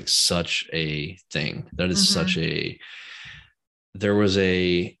on, is like such a thing. That is such a,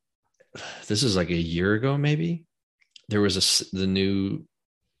 this is like a year ago, maybe there was the new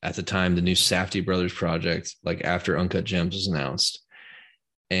Safdie Brothers project, like after Uncut Gems was announced,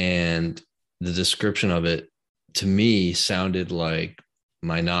 and the description of it to me sounded like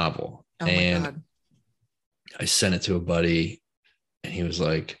my novel. Oh my God. I sent it to a buddy and he was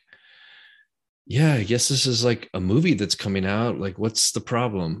like, yeah, I guess this is like a movie that's coming out. Like, what's the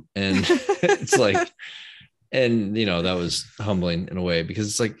problem? And it's like, and that was humbling in a way, because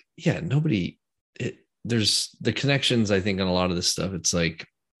it's like, yeah, there's the connections, I think, on a lot of this stuff, it's like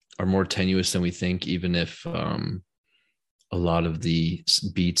are more tenuous than we think, even if a lot of the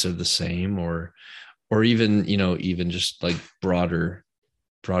beats are the same, or even, even just like broader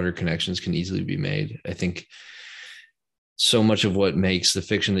connections can easily be made. I think so much of what makes the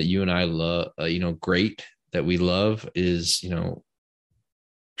fiction that you and I love, great, that we love, is,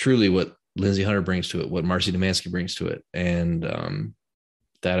 truly what Lindsay Hunter brings to it, what Marcy Demansky brings to it. And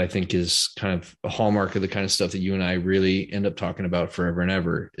that I think is kind of a hallmark of the kind of stuff that you and I really end up talking about forever and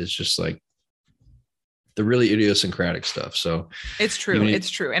ever, is just like the really idiosyncratic stuff. So it's true. It's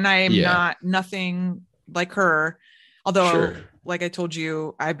true. And I am nothing like her. Although, like I told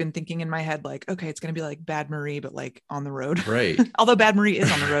you, I've been thinking in my head, like, okay, it's going to be like Bad Marie, but like on the road. Right. Although Bad Marie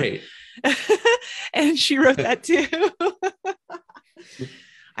is on the road. And she wrote that too.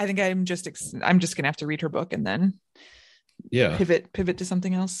 I think I'm just going to have to read her book and then pivot to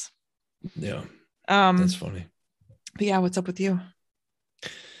something else. Yeah. That's funny. But yeah, what's up with you?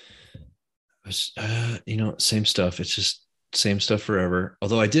 Same stuff. It's just same stuff forever.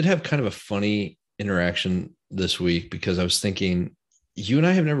 Although I did have kind of a funny interaction this week, because I was thinking, you and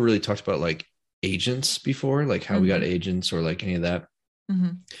I have never really talked about like agents before, like how we got agents or like any of that.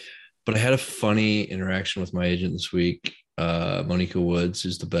 But I had a funny interaction with my agent this week, Monica Woods,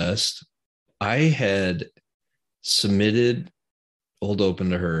 who's the best. I had submitted Old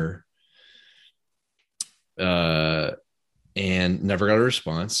Open to her and never got a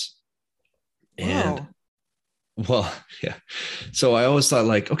response. And well, yeah. So I always thought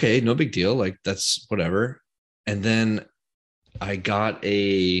like, okay, no big deal. Like that's whatever. And then I got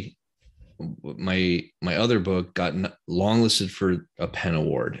a my other book got longlisted for a Penn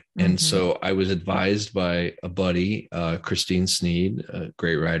Award. And so I was advised by a buddy, Christine Sneed, a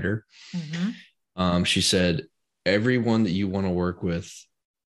great writer. She said, everyone that you want to work with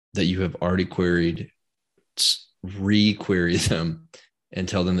that you have already queried, re-query them and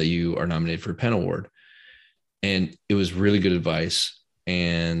tell them that you are nominated for a Penn Award. And it was really good advice.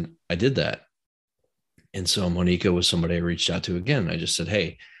 And I did that. And so Monica was somebody I reached out to again. I just said,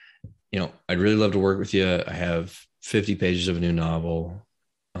 hey, I'd really love to work with you. I have 50 pages of a new novel,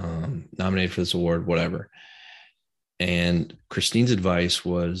 nominated for this award, whatever. And Christine's advice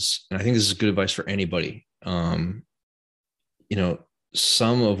was, and I think this is good advice for anybody,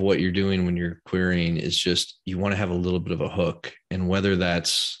 some of what you're doing when you're querying is just, you want to have a little bit of a hook. And whether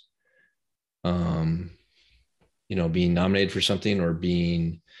that's, being nominated for something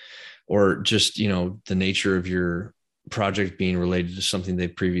or just, the nature of your project being related to something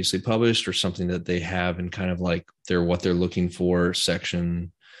they've previously published or something that they have in kind of like what they're looking for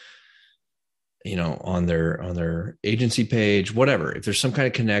section, on their agency page, whatever. If there's some kind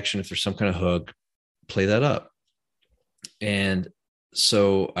of connection, if there's some kind of hook, play that up. And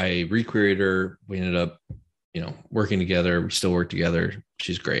so I requeried her. We ended up, working together. We still work together.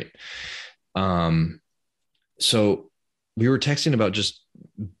 She's great. So we were texting about just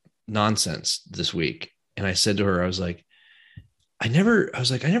nonsense this week. And I said to her, I was like, I never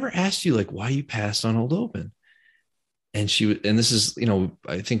asked you why you passed on Hold Open. And this is,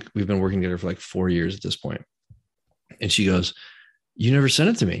 I think we've been working together for 4 years at this point. And she goes, you never sent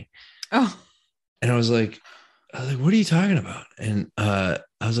it to me. Oh. And I was like, what are you talking about? And I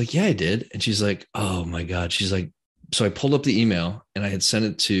was like, yeah, I did. And she's like, oh my God. She's like, so I pulled up the email and I had sent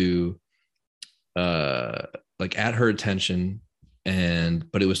it to at her attention.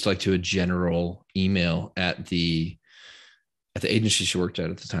 But it was to a general email at the agency she worked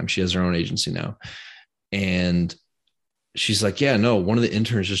at the time. She has her own agency now. And she's like, yeah, no, one of the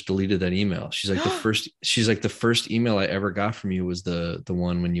interns just deleted that email. She's like, the first email I ever got from you was the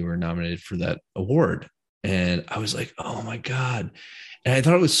one when you were nominated for that award. And I was like, oh my God. And I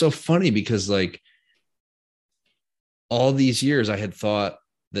thought it was so funny because all these years I had thought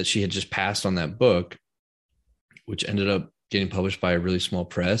that she had just passed on that book, which ended up getting published by a really small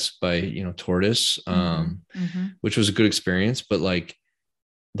press by, Tortoise, which was a good experience. But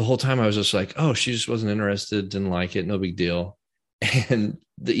the whole time I was just like, oh, she just wasn't interested, didn't like it, no big deal. And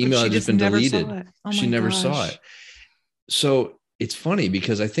the email had just been deleted. She never saw it. So it's funny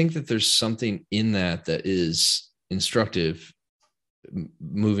because I think that there's something in that is instructive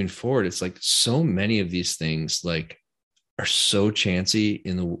moving forward. It's so many of these things are so chancy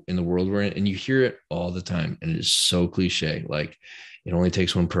in the world we're in, and you hear it all the time, and it is so cliche. It only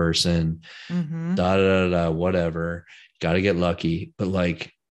takes one person, whatever. Got to get lucky, but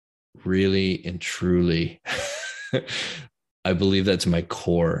really and truly, I believe that to my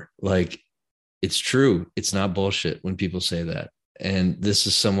core. It's true. It's not bullshit when people say that. And this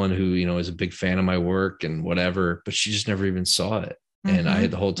is someone who is a big fan of my work and whatever, but she just never even saw it. And I had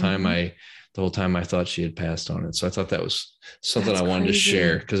the whole time I thought she had passed on it. So I thought that was something I wanted to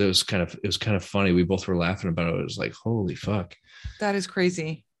share because it was kind of funny. We both were laughing about it. It was like, holy fuck. That is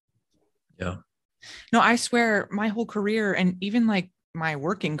crazy. Yeah. No, I swear my whole career and even my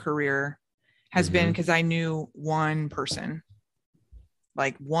working career has been because I knew one person.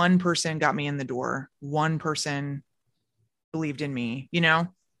 One person got me in the door. One person believed in me, Yeah.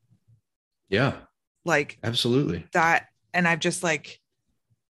 Absolutely. That. And I've just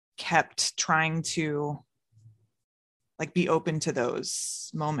kept trying to be open to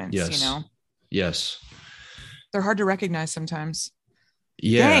those moments, Yes. They're hard to recognize sometimes.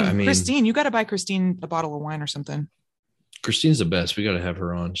 Yeah. Dang, Christine, you got to buy Christine a bottle of wine or something. Christine's the best. We got to have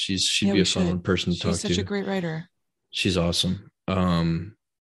her on. She'd be a fun person to talk to. She's such a great writer. She's awesome.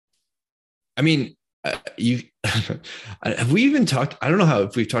 You have we even talked? I don't know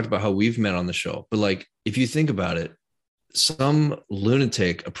if we've talked about how we've met on the show, but if you think about it, some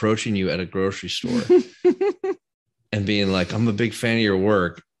lunatic approaching you at a grocery store and being like, I'm a big fan of your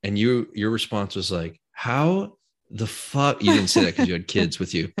work. And your response was how the fuck, you didn't say that because you had kids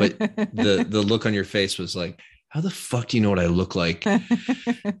with you, but the look on your face was how the fuck do you know what I look like? And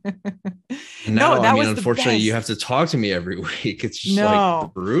now, unfortunately, you have to talk to me every week. It's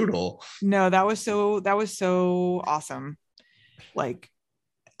just brutal. No, that was so awesome.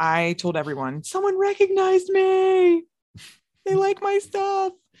 I told everyone, someone recognized me. They like my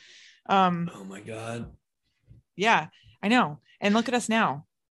stuff. Oh my God. Yeah, I know. And look at us now.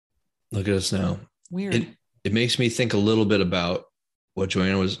 Weird. It makes me think a little bit about what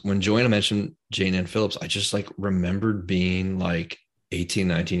Joanna was, when Joanna mentioned Jane Ann Phillips, I just remembered being 18,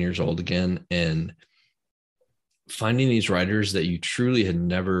 19 years old again, and finding these writers that you truly had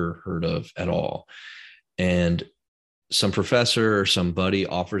never heard of at all. And some professor or some buddy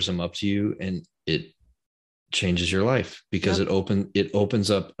offers them up to you, and it changes your life because it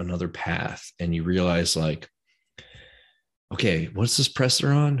opens up another path, and you realize like, okay, what's this press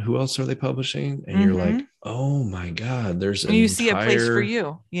they're on? Who else are they publishing? And you're like, oh my God, there's and you see a place for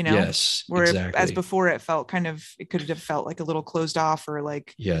you, you know? Yes, where exactly. As before it felt it could have felt like a little closed off or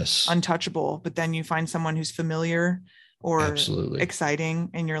like untouchable, but then you find someone who's familiar or absolutely exciting,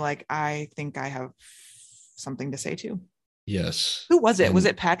 and you're like, I think I have something to say too. Yes. Who was it? And was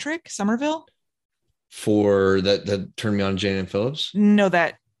it Patrick Somerville? For that turned me on Jane and Phillips? No,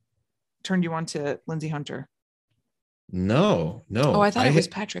 that turned you on to Lindsay Hunter. No. Oh, I thought it was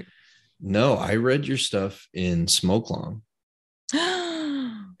Patrick. No, I read your stuff in Smokelong.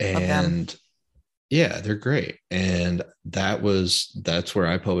 And yeah, they're great. And that's where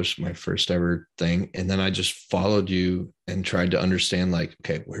I published my first ever thing. And then I just followed you and tried to understand like,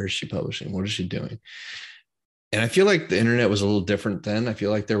 okay, where is she publishing? What is she doing? And I feel like the internet was a little different then. I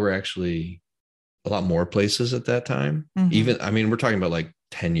feel like there were actually a lot more places at that time. Even, I mean, we're talking about like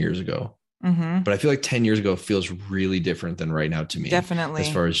 10 years ago, but I feel like 10 years ago feels really different than right now to me. Definitely.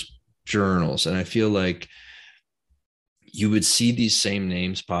 As far as journals. And I feel like you would see these same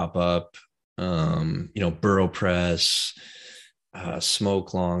names pop up, Burrow Press,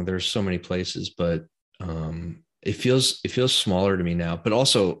 Smokelong. There's so many places, but it feels smaller to me now. But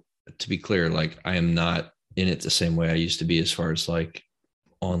also, to be clear, like I am not in it the same way I used to be as far as like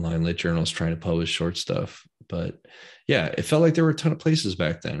online lit journals trying to publish short stuff. But yeah, it felt like there were a ton of places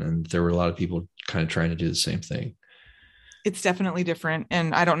back then, and there were a lot of people kind of trying to do the same thing. It's definitely different.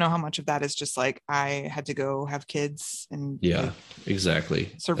 And I don't know how much of that is just like, I had to go have kids and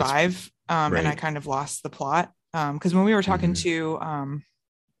exactly survive. Right. And I kind of lost the plot. Cause when we were talking to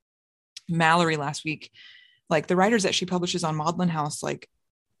Mallory last week, like the writers that she publishes on Maudlin House, like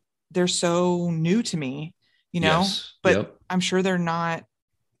they're so new to me, but I'm sure they're not,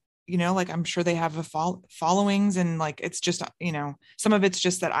 like I'm sure they have a followings, and like, it's just, some of it's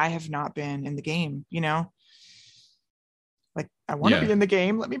just that I have not been in the game, like I want to be in the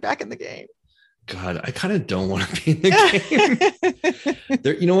game. Let me back in the game. God, I kind of don't want to be in the game.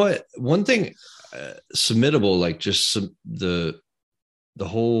 There, you know what? One thing, submittable, like just the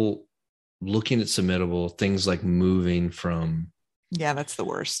whole looking at submittable things, like moving from. Yeah, that's the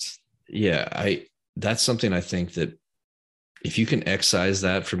worst. Yeah, that's something I think that if you can excise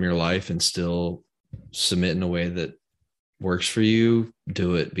that from your life and still submit in a way that works for you,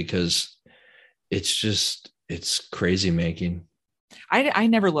 do it, because it's crazy making. I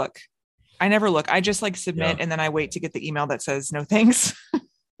never look. I just like submit, and then I wait to get the email that says no thanks.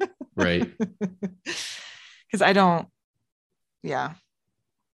 Right. Because I don't. Yeah.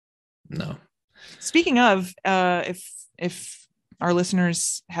 No. Speaking of, if our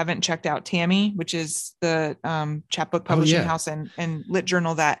listeners haven't checked out Tammy, which is the chapbook publishing house and lit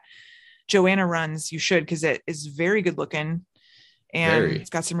journal that Joanna runs, you should, because it is very good looking. And it's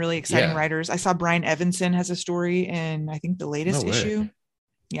got some really exciting writers. I saw Brian Evanson has a story in, I think, the latest issue.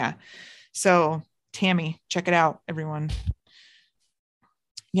 Yeah. So Tammy, check it out, everyone.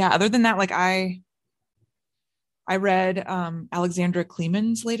 Yeah. Other than that, like I read Alexandra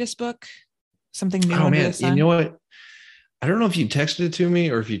Kleeman's latest book, Something New Under the Sun. You know what? I don't know if you texted it to me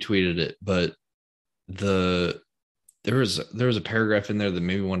or if you tweeted it, but there was a paragraph in there that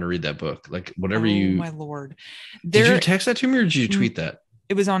made me want to read that book. Like whatever my Lord. Did you text that to me or did you tweet that?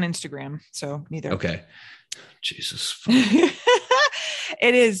 It was on Instagram. So neither. Okay. Jesus.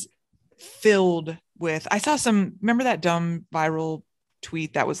 It is filled with, I saw remember that dumb viral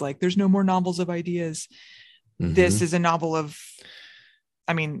tweet that was like, there's no more novels of ideas. Mm-hmm. This is a novel of,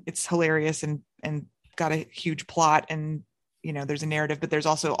 I mean, it's hilarious and got a huge plot, and there's a narrative, but there's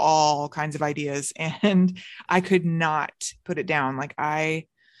also all kinds of ideas, and I could not put it down. Like I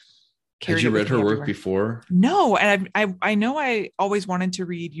carried. Had you read her work before? No. And I know I always wanted to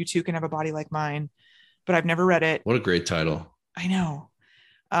read You Too Can Have a Body Like Mine, but I've never read it. What a great title. I know.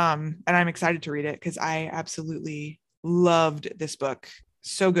 And I'm excited to read it because I absolutely loved this book.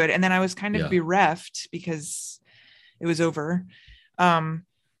 So good. And then I was kind of bereft because it was over.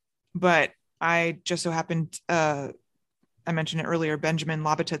 But I just so happened, I mentioned it earlier, Benjamin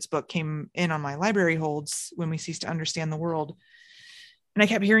Labatut's book came in on my library holds, When We Cease to Understand the World. And I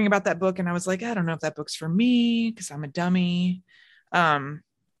kept hearing about that book, and I was like, I don't know if that book's for me because I'm a dummy. But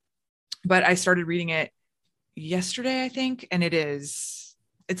I started reading it yesterday, I think. And it's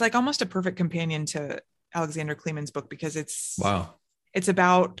like almost a perfect companion to Alexandra Kleeman's book, because it's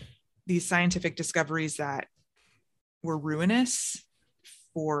about these scientific discoveries that were ruinous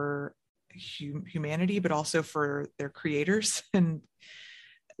for humanity, but also for their creators and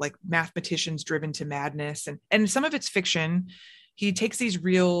like mathematicians driven to madness. And some of it's fiction. He takes these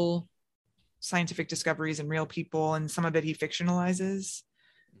real scientific discoveries and real people, and some of it he fictionalizes.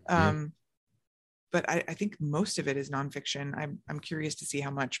 But I think most of it is nonfiction. I'm curious to see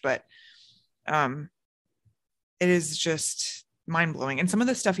how much, but it is just mind blowing. And some of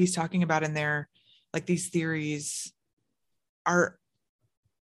the stuff he's talking about in there, like these theories, are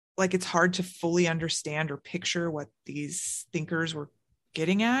like, it's hard to fully understand or picture what these thinkers were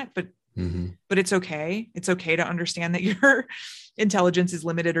getting at, but it's okay. It's okay to understand that your intelligence is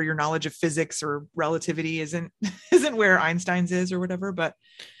limited, or your knowledge of physics or relativity isn't where Einstein's is or whatever. But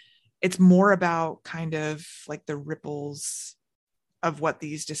it's more about kind of like the ripples of what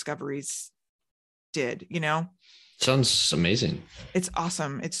these discoveries did, you know? Sounds amazing. It's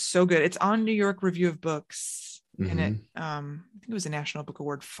awesome. It's so good. It's on New York Review of Books, and it I think it was a National Book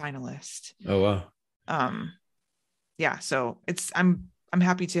Award finalist. Oh wow. Yeah, so it's I'm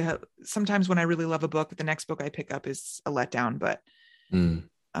happy to sometimes when I really love a book, the next book I pick up is a letdown, but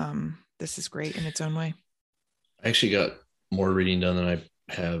this is great in its own way. I actually got more reading done than I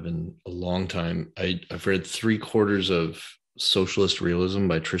have in a long time. I've read 3/4 of Socialist Realism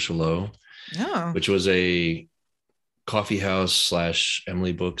by Trisha Lowe, which was a coffee house /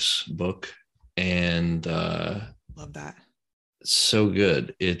 Emily Books book, and love that. So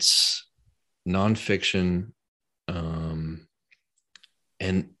good. It's nonfiction, and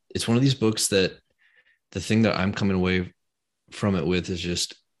it's one of these books that the thing that I'm coming away from it with is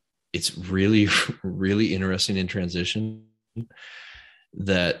just, it's really, really interesting in transition,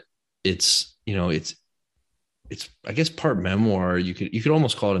 that it's, you know, it's I guess part memoir. You could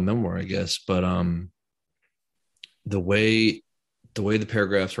almost call it a memoir, I guess, but the way the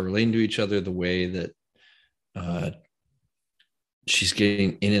paragraphs are relating to each other, the way that she's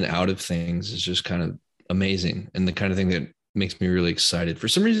getting in and out of things is just kind of amazing, and the kind of thing that makes me really excited. For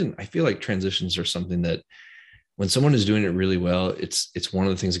some reason, I feel like transitions are something that when someone is doing it really well, it's one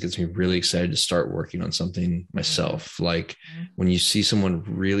of the things that gets me really excited to start working on something myself. Like when you see someone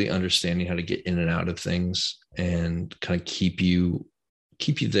really understanding how to get in and out of things and kind of keep you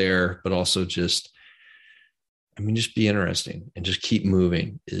there, but also just be interesting and just keep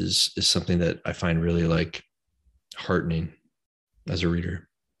moving is something that I find really like heartening as a reader.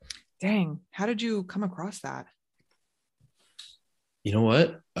 Dang. How did you come across that? You know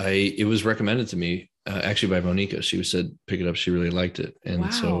what? It was recommended to me actually by Monica. She said, pick it up. She really liked it.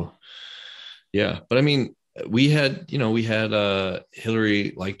 And so, yeah, but I mean, we had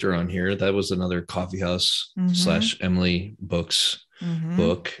Hillary Leichter on here. That was another coffee house / Emily Books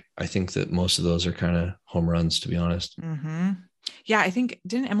book. I think that most of those are kind of home runs, to be honest. Yeah. I think,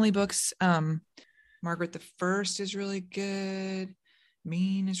 didn't Emily Books, Margaret the First is really good.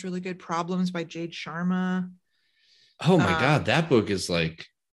 Mean is really good. Problems by Jade Sharma. Oh my God. That book is like,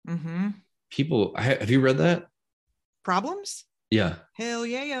 people, have you read that? Problems? Yeah. Hell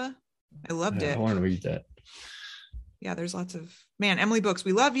yeah. I loved it. I want to read that. Yeah, there's lots of, Emily Books.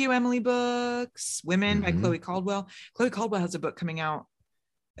 We love you, Emily Books. Women by Chloe Caldwell. Chloe Caldwell has a book coming out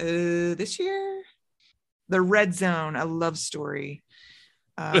this year. The Red Zone, a love story.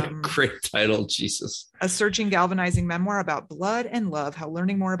 Great title, Jesus. A searching, galvanizing memoir about blood and love, how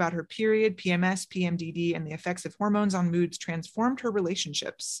learning more about her period, PMS, PMDD, and the effects of hormones on moods transformed her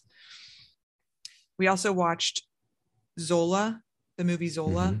relationships. We also watched Zola, the movie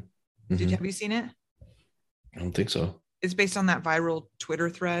Zola. Have you seen it? I don't think so. It's based on that viral Twitter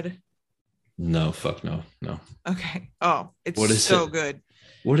thread. No, fuck no. Okay. Oh, it's so good.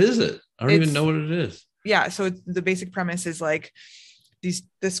 What is it? I don't even know what it is. Yeah. So the basic premise is like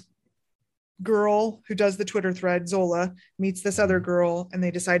this girl who does the Twitter thread, Zola, meets this other girl, and they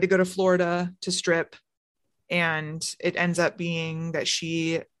decide to go to Florida to strip. And it ends up being that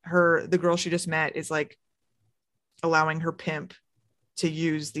the girl she just met is like allowing her pimp to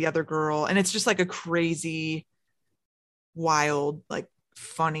use the other girl. And it's just like a crazy, wild, like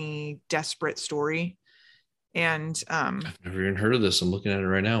funny, desperate story. And I've never even heard of this. I'm looking at it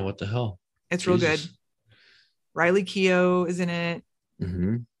right now. What the hell? It's real good. Riley Keough is in it.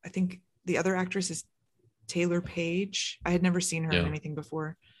 I think the other actress is Taylor Page. I had never seen her in anything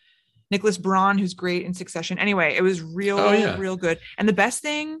before. Nicholas Braun, who's great in Succession. Anyway, it was real good. And the best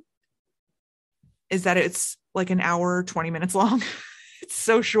thing is that it's like an hour, 20 minutes long. It's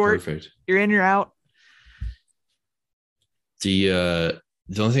so short. Perfect. You're in, you're out. The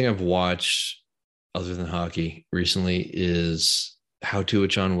only thing I've watched other than hockey recently is How To with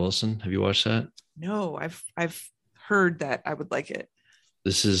John Wilson. Have you watched that? No, I've heard that I would like it.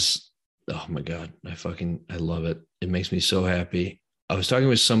 This is, oh my God, I love it. It makes me so happy. I was talking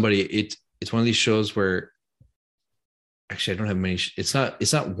with somebody. It's one of these shows where actually I don't have many. It's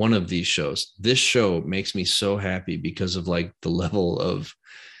not one of these shows. This show makes me so happy because of like the level of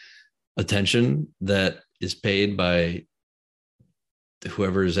attention that is paid by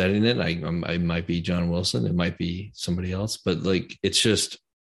whoever is editing it. I might be John Wilson. It might be somebody else, but like, it's just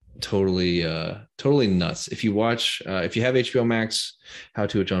totally nuts. If you watch, if you have HBO Max, How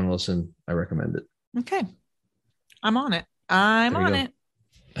to with John Wilson, I recommend it. Okay. I'm on it. I'm on it.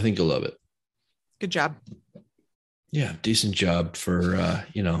 I think you'll love it. Good job. Yeah. Decent job for,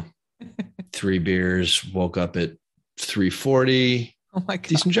 3 beers, woke up at 3:40. Oh my God.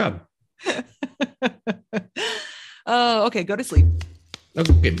 Decent job. Oh, okay. Go to sleep.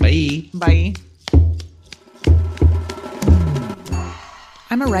 Okay. Bye. Bye.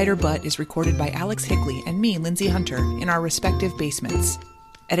 I'm a Writer But is recorded by Alex Higley and me, Lindsay Hunter, in our respective basements.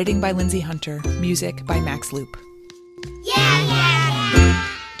 Editing by Lindsay Hunter. Music by Max Loop. Yeah, yeah.